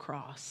him to the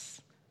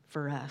cross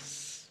for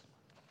us.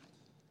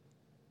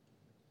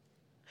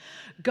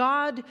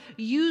 God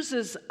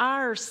uses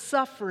our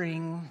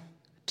suffering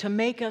to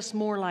make us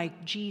more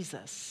like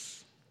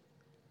Jesus.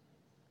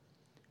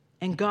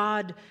 And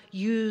God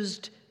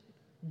used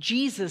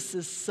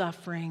Jesus'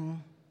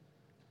 suffering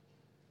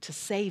to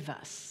save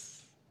us.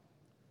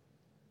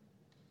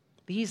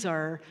 These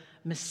are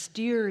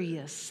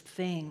mysterious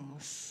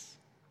things.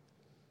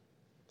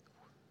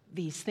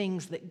 These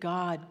things that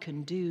God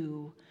can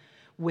do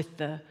with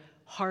the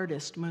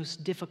hardest,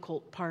 most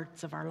difficult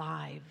parts of our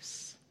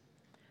lives.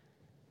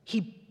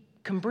 He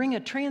can bring a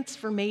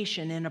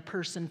transformation in a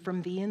person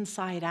from the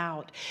inside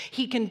out.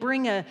 He can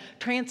bring a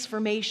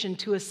transformation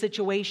to a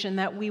situation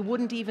that we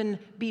wouldn't even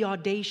be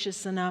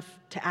audacious enough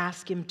to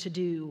ask him to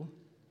do.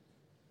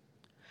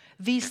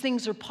 These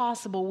things are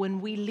possible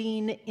when we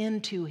lean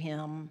into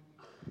him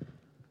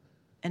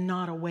and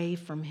not away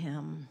from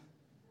him.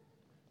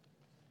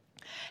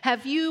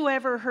 Have you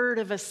ever heard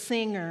of a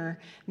singer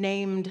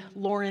named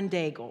Lauren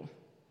Daigle?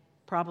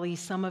 Probably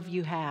some of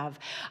you have.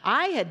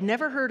 I had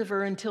never heard of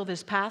her until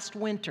this past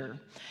winter.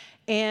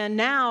 And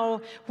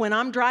now, when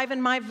I'm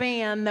driving my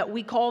van that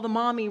we call the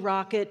Mommy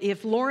Rocket,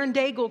 if Lauren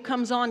Daigle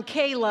comes on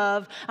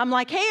K-Love, I'm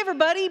like, "Hey,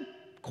 everybody,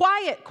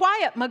 quiet,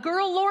 quiet. My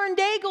girl Lauren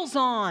Daigle's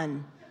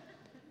on."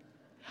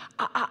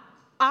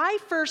 I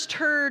first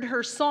heard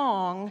her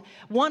song,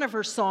 one of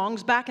her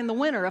songs, back in the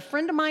winter. A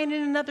friend of mine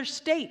in another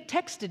state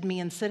texted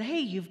me and said, "Hey,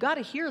 you've got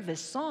to hear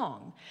this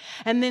song."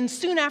 And then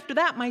soon after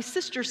that, my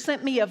sister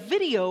sent me a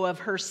video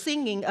of her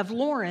singing, of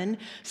Lauren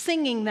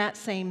singing that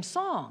same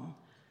song.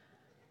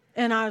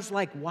 And I was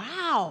like,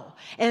 wow.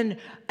 And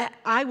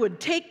I would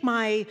take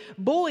my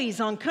boys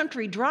on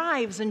country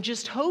drives and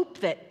just hope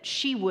that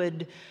she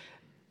would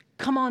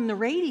come on the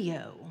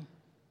radio.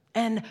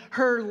 And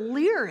her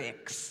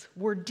lyrics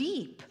were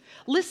deep.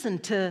 Listen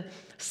to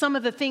some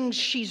of the things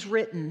she's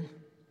written.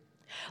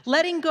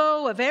 "Letting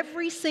go of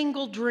every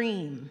single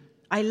dream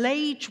I lay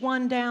each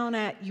one down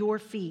at your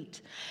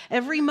feet.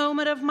 Every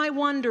moment of my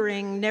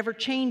wondering never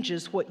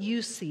changes what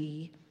you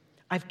see.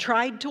 I've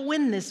tried to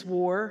win this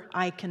war,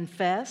 I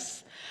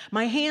confess.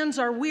 My hands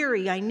are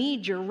weary, I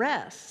need your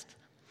rest.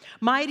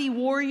 Mighty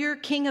warrior,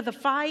 king of the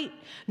fight,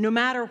 no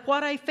matter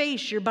what I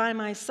face, you're by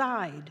my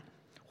side.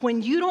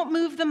 When you don't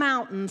move the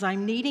mountains,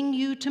 I'm needing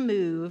you to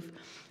move.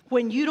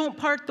 When you don't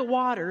part the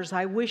waters,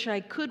 I wish I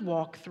could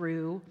walk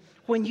through.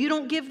 When you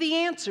don't give the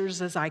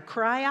answers as I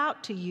cry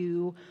out to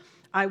you,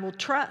 I will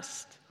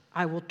trust,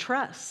 I will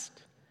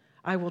trust,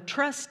 I will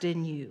trust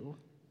in you.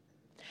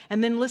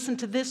 And then listen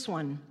to this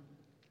one.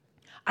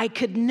 I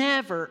could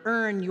never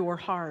earn your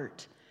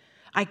heart.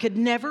 I could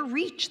never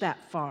reach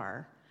that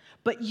far.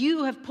 But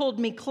you have pulled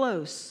me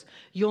close.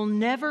 You'll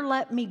never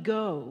let me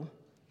go.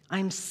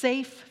 I'm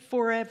safe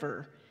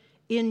forever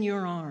in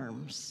your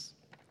arms.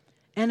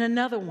 And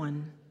another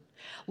one.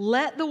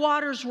 Let the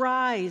waters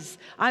rise.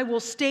 I will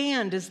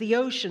stand as the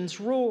oceans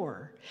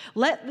roar.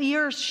 Let the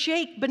earth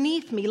shake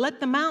beneath me. Let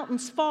the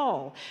mountains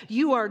fall.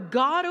 You are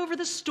God over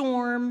the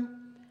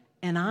storm,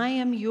 and I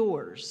am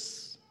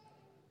yours.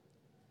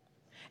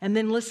 And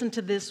then listen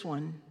to this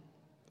one.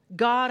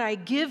 God, I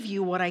give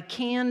you what I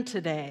can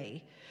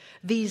today,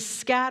 these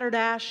scattered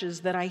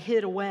ashes that I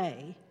hid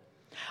away.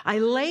 I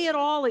lay it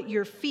all at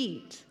your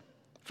feet.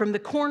 From the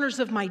corners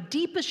of my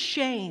deepest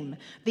shame,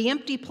 the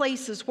empty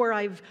places where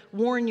I've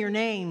worn your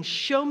name,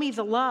 show me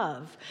the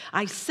love.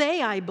 I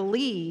say I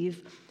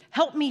believe.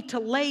 Help me to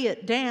lay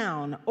it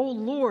down. Oh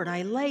Lord,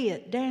 I lay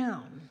it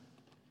down.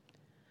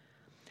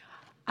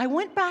 I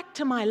went back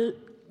to my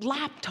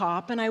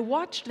laptop and I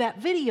watched that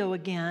video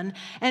again.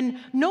 And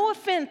no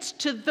offense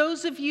to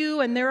those of you,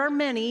 and there are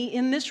many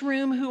in this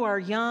room who are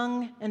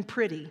young and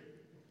pretty,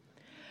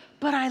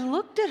 but I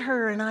looked at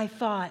her and I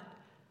thought,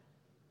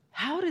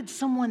 how did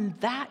someone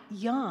that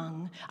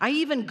young, I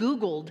even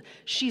Googled,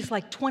 she's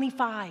like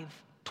 25,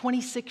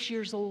 26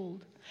 years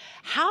old.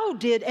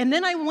 And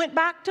then I went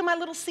back to my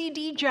little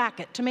CD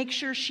jacket to make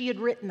sure she had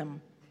written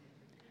them.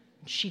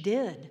 She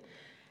did.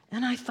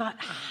 And I thought,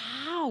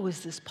 how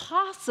is this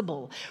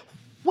possible?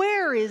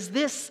 Where is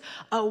this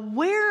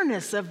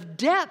awareness of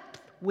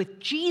depth with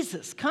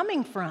Jesus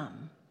coming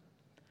from?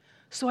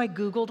 So I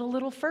Googled a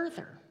little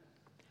further.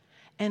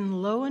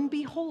 And lo and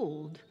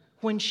behold,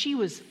 when she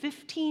was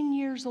 15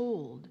 years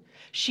old,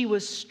 she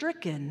was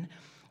stricken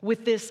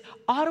with this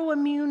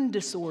autoimmune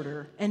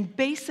disorder, and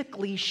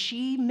basically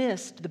she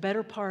missed the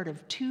better part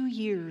of 2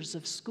 years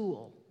of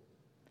school.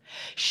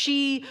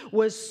 She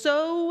was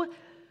so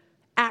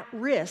at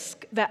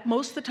risk that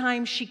most of the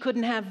time she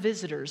couldn't have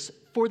visitors.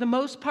 For the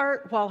most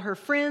part, while her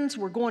friends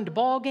were going to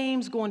ball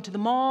games, going to the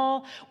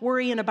mall,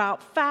 worrying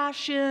about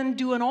fashion,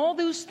 doing all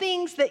those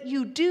things that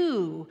you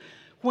do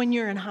when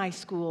you're in high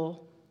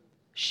school,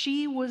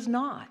 she was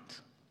not.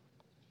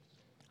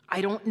 I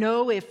don't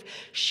know if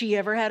she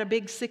ever had a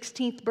big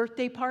 16th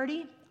birthday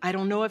party. I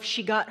don't know if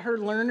she got her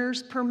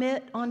learner's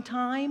permit on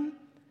time.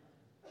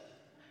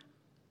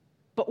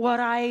 But what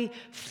I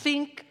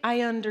think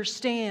I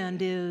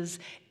understand is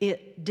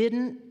it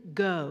didn't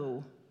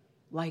go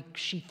like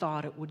she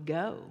thought it would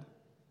go.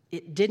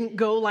 It didn't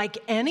go like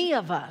any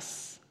of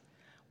us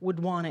would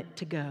want it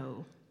to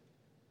go.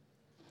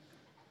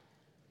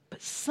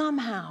 But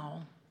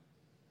somehow,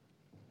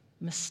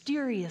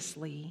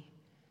 mysteriously,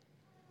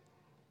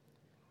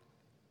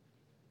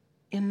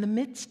 in the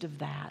midst of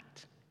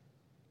that,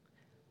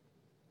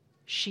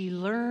 she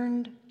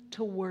learned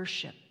to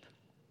worship,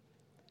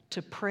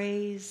 to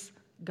praise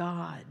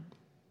God.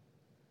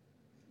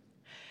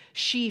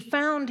 She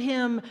found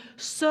him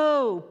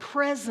so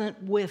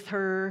present with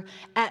her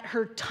at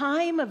her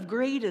time of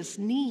greatest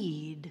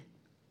need.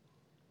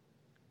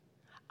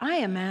 I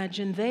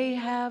imagine they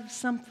have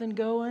something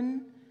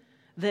going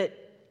that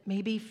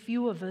maybe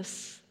few of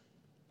us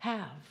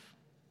have.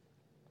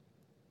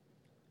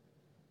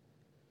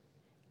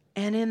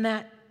 And in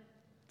that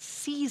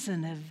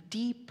season of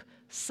deep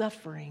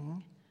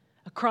suffering,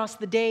 across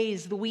the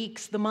days, the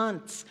weeks, the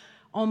months,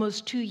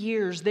 almost 2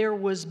 years, there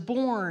was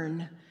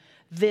born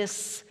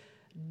this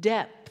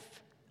depth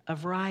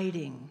of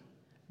writing,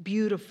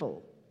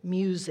 beautiful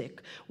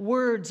music,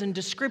 words and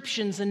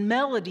descriptions and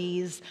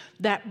melodies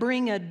that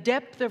bring a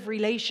depth of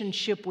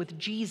relationship with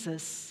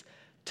Jesus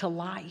to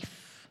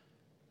life.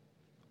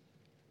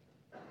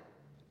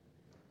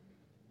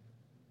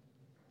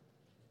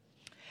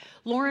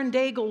 Lauren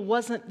Daigle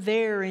wasn't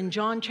there in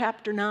John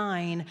chapter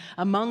 9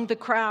 among the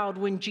crowd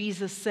when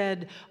Jesus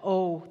said,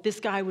 oh, this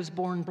guy was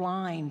born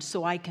blind,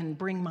 so I can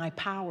bring my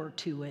power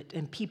to it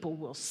and people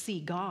will see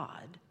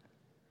God.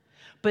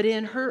 But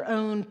in her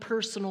own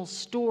personal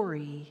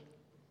story,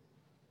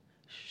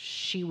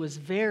 she was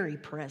very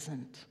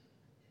present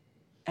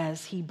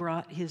as he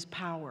brought his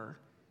power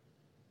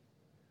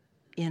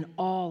in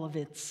all of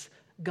its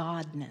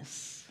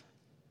godness.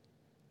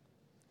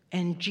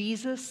 And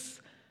Jesus,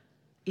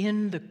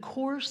 in the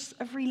course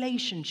of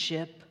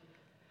relationship,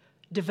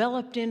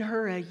 developed in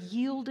her a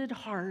yielded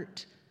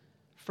heart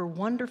for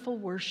wonderful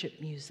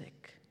worship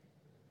music.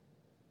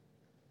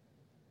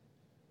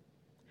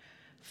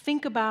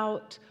 Think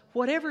about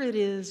whatever it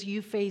is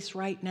you face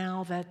right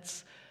now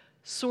that's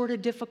sort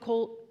of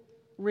difficult,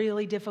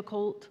 really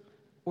difficult,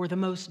 or the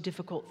most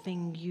difficult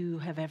thing you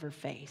have ever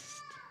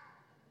faced.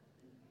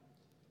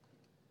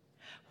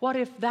 What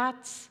if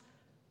that's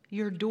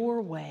your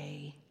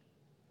doorway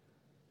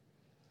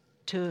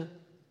to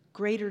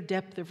greater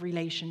depth of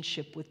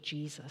relationship with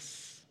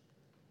Jesus,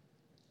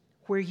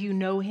 where you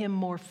know him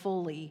more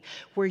fully,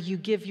 where you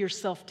give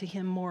yourself to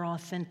him more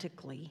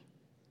authentically?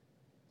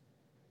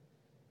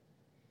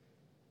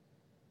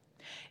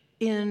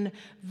 In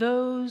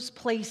those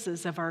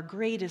places of our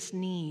greatest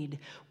need,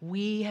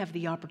 we have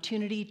the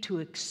opportunity to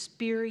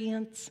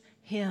experience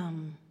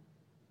him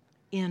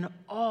in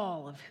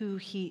all of who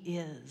he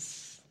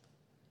is.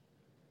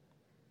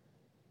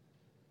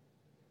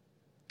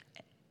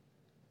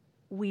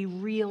 We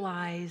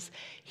realize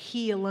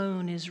he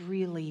alone is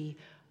really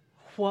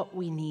what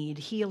we need.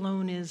 He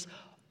alone is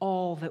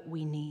all that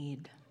we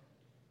need.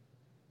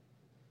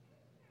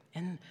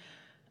 And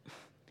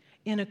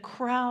in a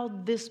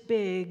crowd this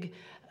big,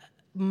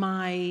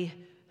 my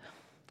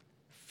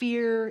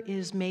fear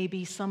is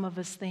maybe some of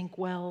us think,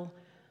 well,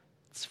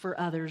 it's for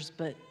others,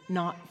 but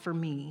not for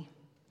me.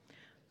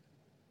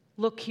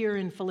 Look here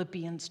in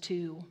Philippians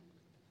 2.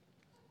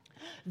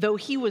 Though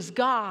he was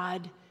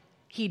God,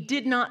 he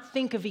did not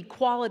think of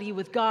equality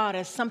with God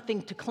as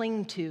something to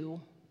cling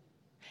to.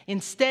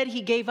 Instead,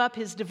 he gave up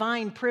his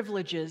divine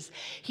privileges.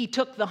 He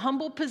took the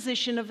humble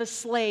position of a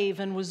slave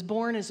and was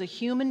born as a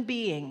human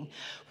being.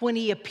 When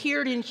he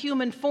appeared in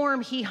human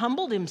form, he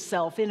humbled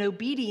himself in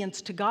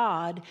obedience to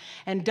God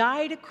and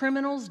died a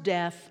criminal's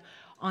death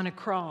on a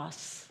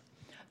cross.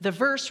 The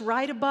verse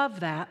right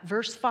above that,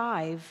 verse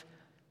 5,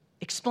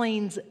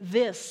 explains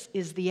this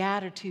is the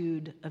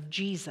attitude of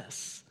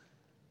Jesus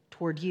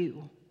toward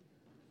you,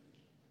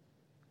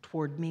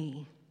 toward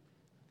me.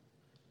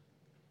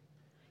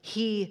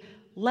 He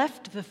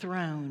left the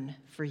throne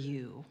for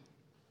you.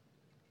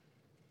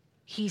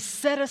 He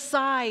set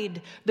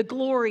aside the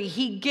glory.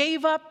 He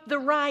gave up the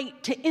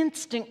right to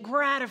instant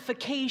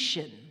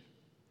gratification.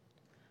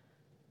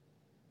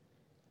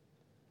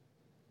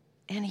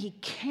 And he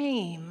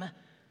came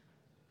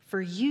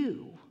for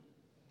you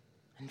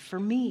and for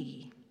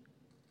me.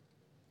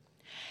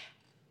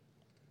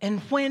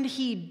 And when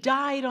he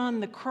died on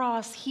the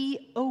cross,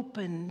 he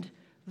opened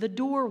the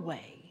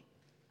doorway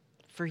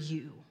for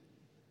you.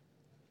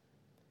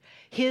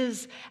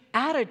 His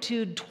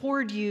attitude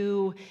toward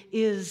you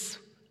is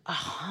a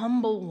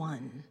humble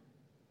one.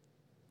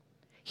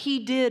 He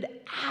did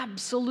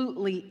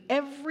absolutely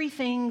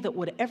everything that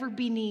would ever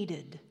be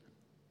needed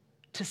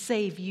to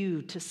save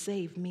you, to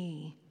save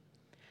me.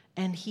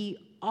 And he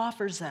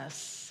offers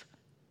us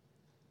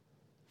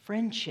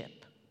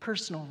friendship,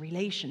 personal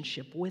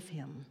relationship with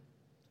him.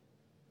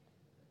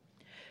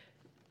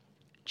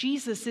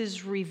 Jesus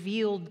is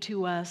revealed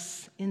to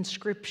us in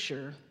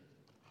Scripture,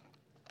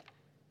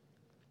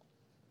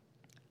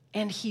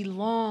 and he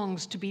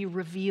longs to be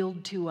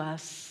revealed to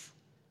us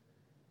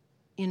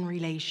in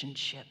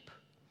relationship.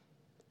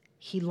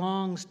 He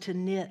longs to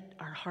knit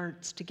our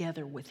hearts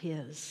together with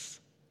his.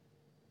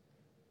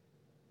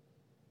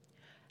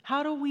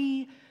 How do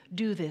we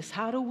do this?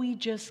 How do we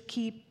just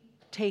keep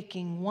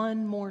taking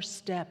one more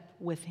step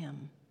with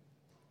him?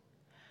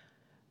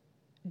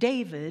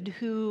 David,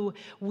 who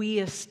we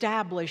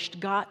established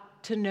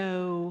got to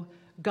know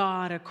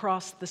God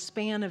across the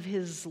span of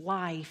his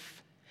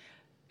life,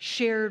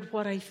 shared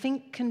what I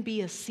think can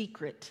be a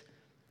secret.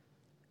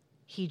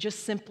 He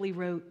just simply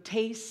wrote,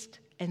 "Taste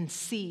and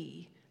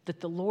see that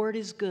the Lord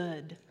is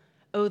good.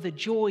 Oh, the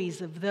joys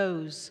of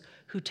those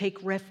who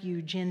take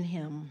refuge in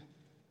him."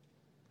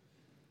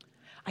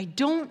 I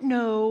don't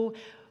know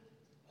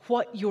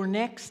what your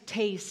next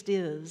taste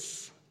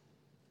is,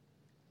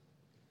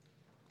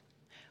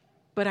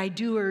 but I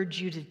do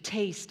urge you to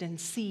taste and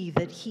see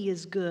that he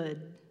is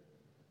good.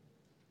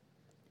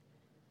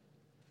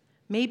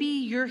 Maybe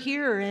you're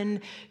here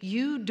and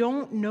you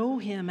don't know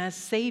him as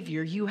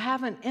Savior. You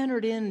haven't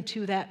entered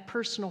into that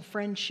personal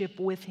friendship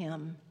with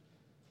him.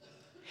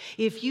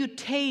 If you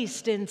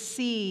taste and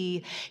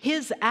see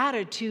his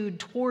attitude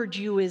toward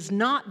you is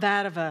not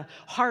that of a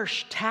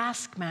harsh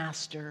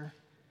taskmaster,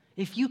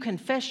 if you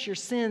confess your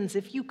sins,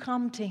 if you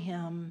come to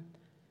him,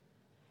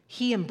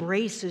 he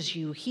embraces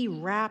you, he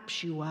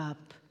wraps you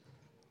up.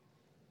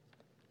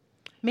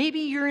 Maybe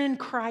you're in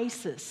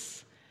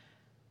crisis,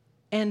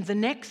 and the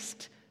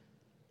next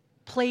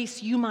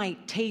place you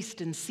might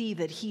taste and see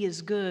that he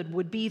is good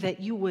would be that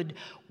you would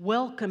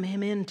welcome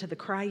him into the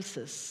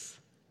crisis.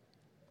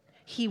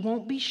 He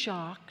won't be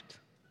shocked.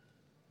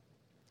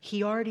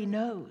 He already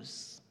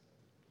knows.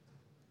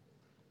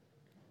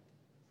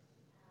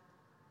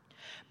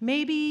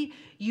 Maybe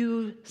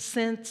you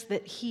sense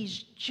that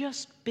he's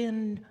just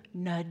been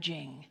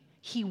nudging.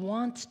 He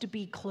wants to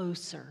be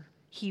closer.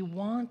 He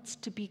wants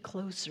to be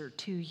closer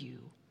to you.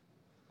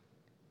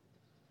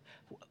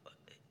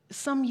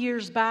 Some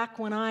years back,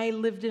 when I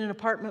lived in an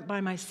apartment by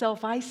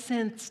myself, I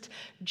sensed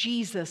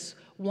Jesus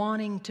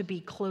wanting to be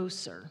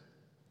closer.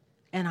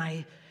 And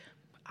I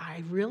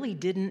I really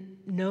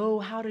didn't know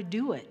how to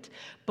do it.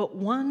 But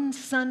one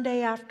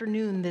Sunday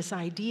afternoon, this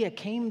idea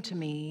came to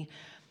me,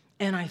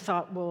 and I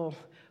thought, well,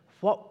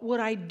 what would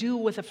I do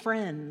with a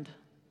friend?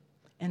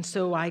 And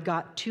so I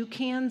got 2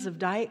 cans of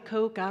Diet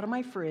Coke out of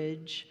my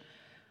fridge,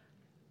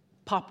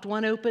 popped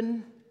one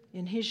open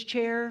in his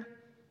chair,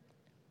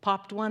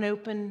 popped one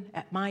open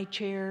at my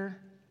chair,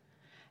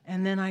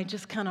 and then I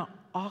just kind of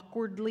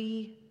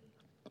awkwardly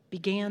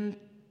began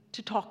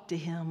to talk to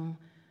him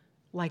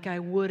like I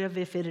would have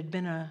if it had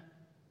been a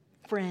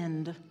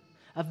friend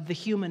of the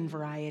human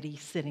variety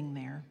sitting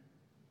there.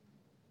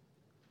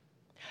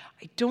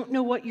 I don't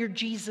know what your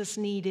Jesus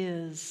need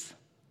is,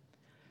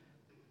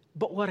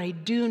 but what I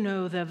do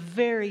know, the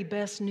very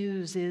best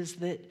news is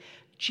that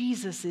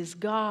Jesus is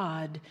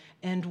God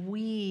and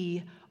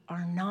we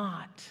are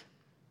not.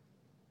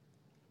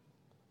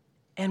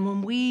 And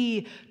when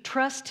we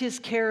trust his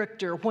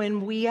character,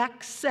 when we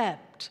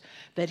accept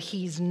that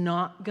he's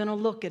not going to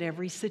look at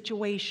every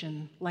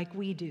situation like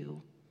we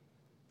do,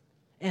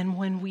 and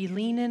when we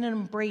lean in and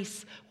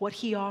embrace what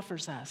he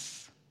offers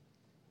us,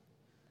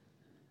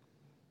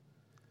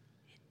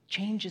 it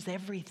changes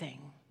everything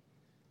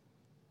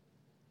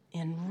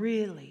in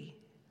really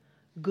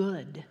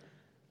good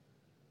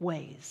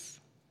ways.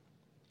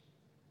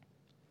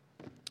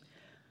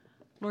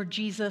 Lord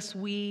Jesus,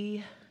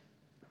 we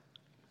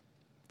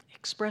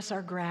express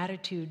our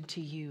gratitude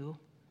to you.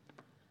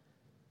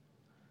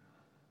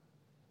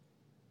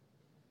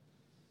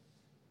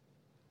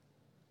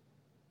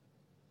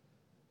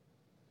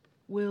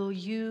 Will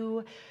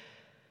you,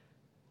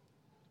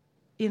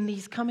 in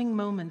these coming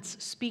moments,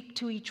 speak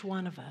to each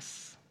one of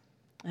us?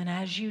 And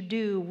as you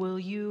do, will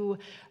you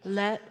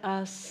let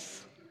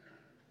us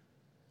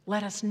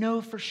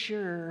know for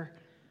sure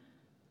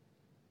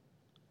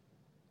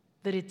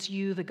that it's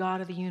you, the God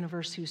of the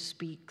universe, who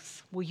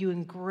speaks? Will you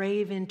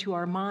engrave into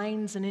our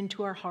minds and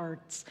into our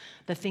hearts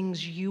the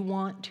things you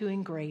want to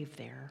engrave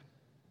there?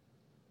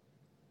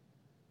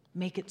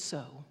 Make it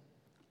so.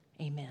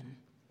 Amen.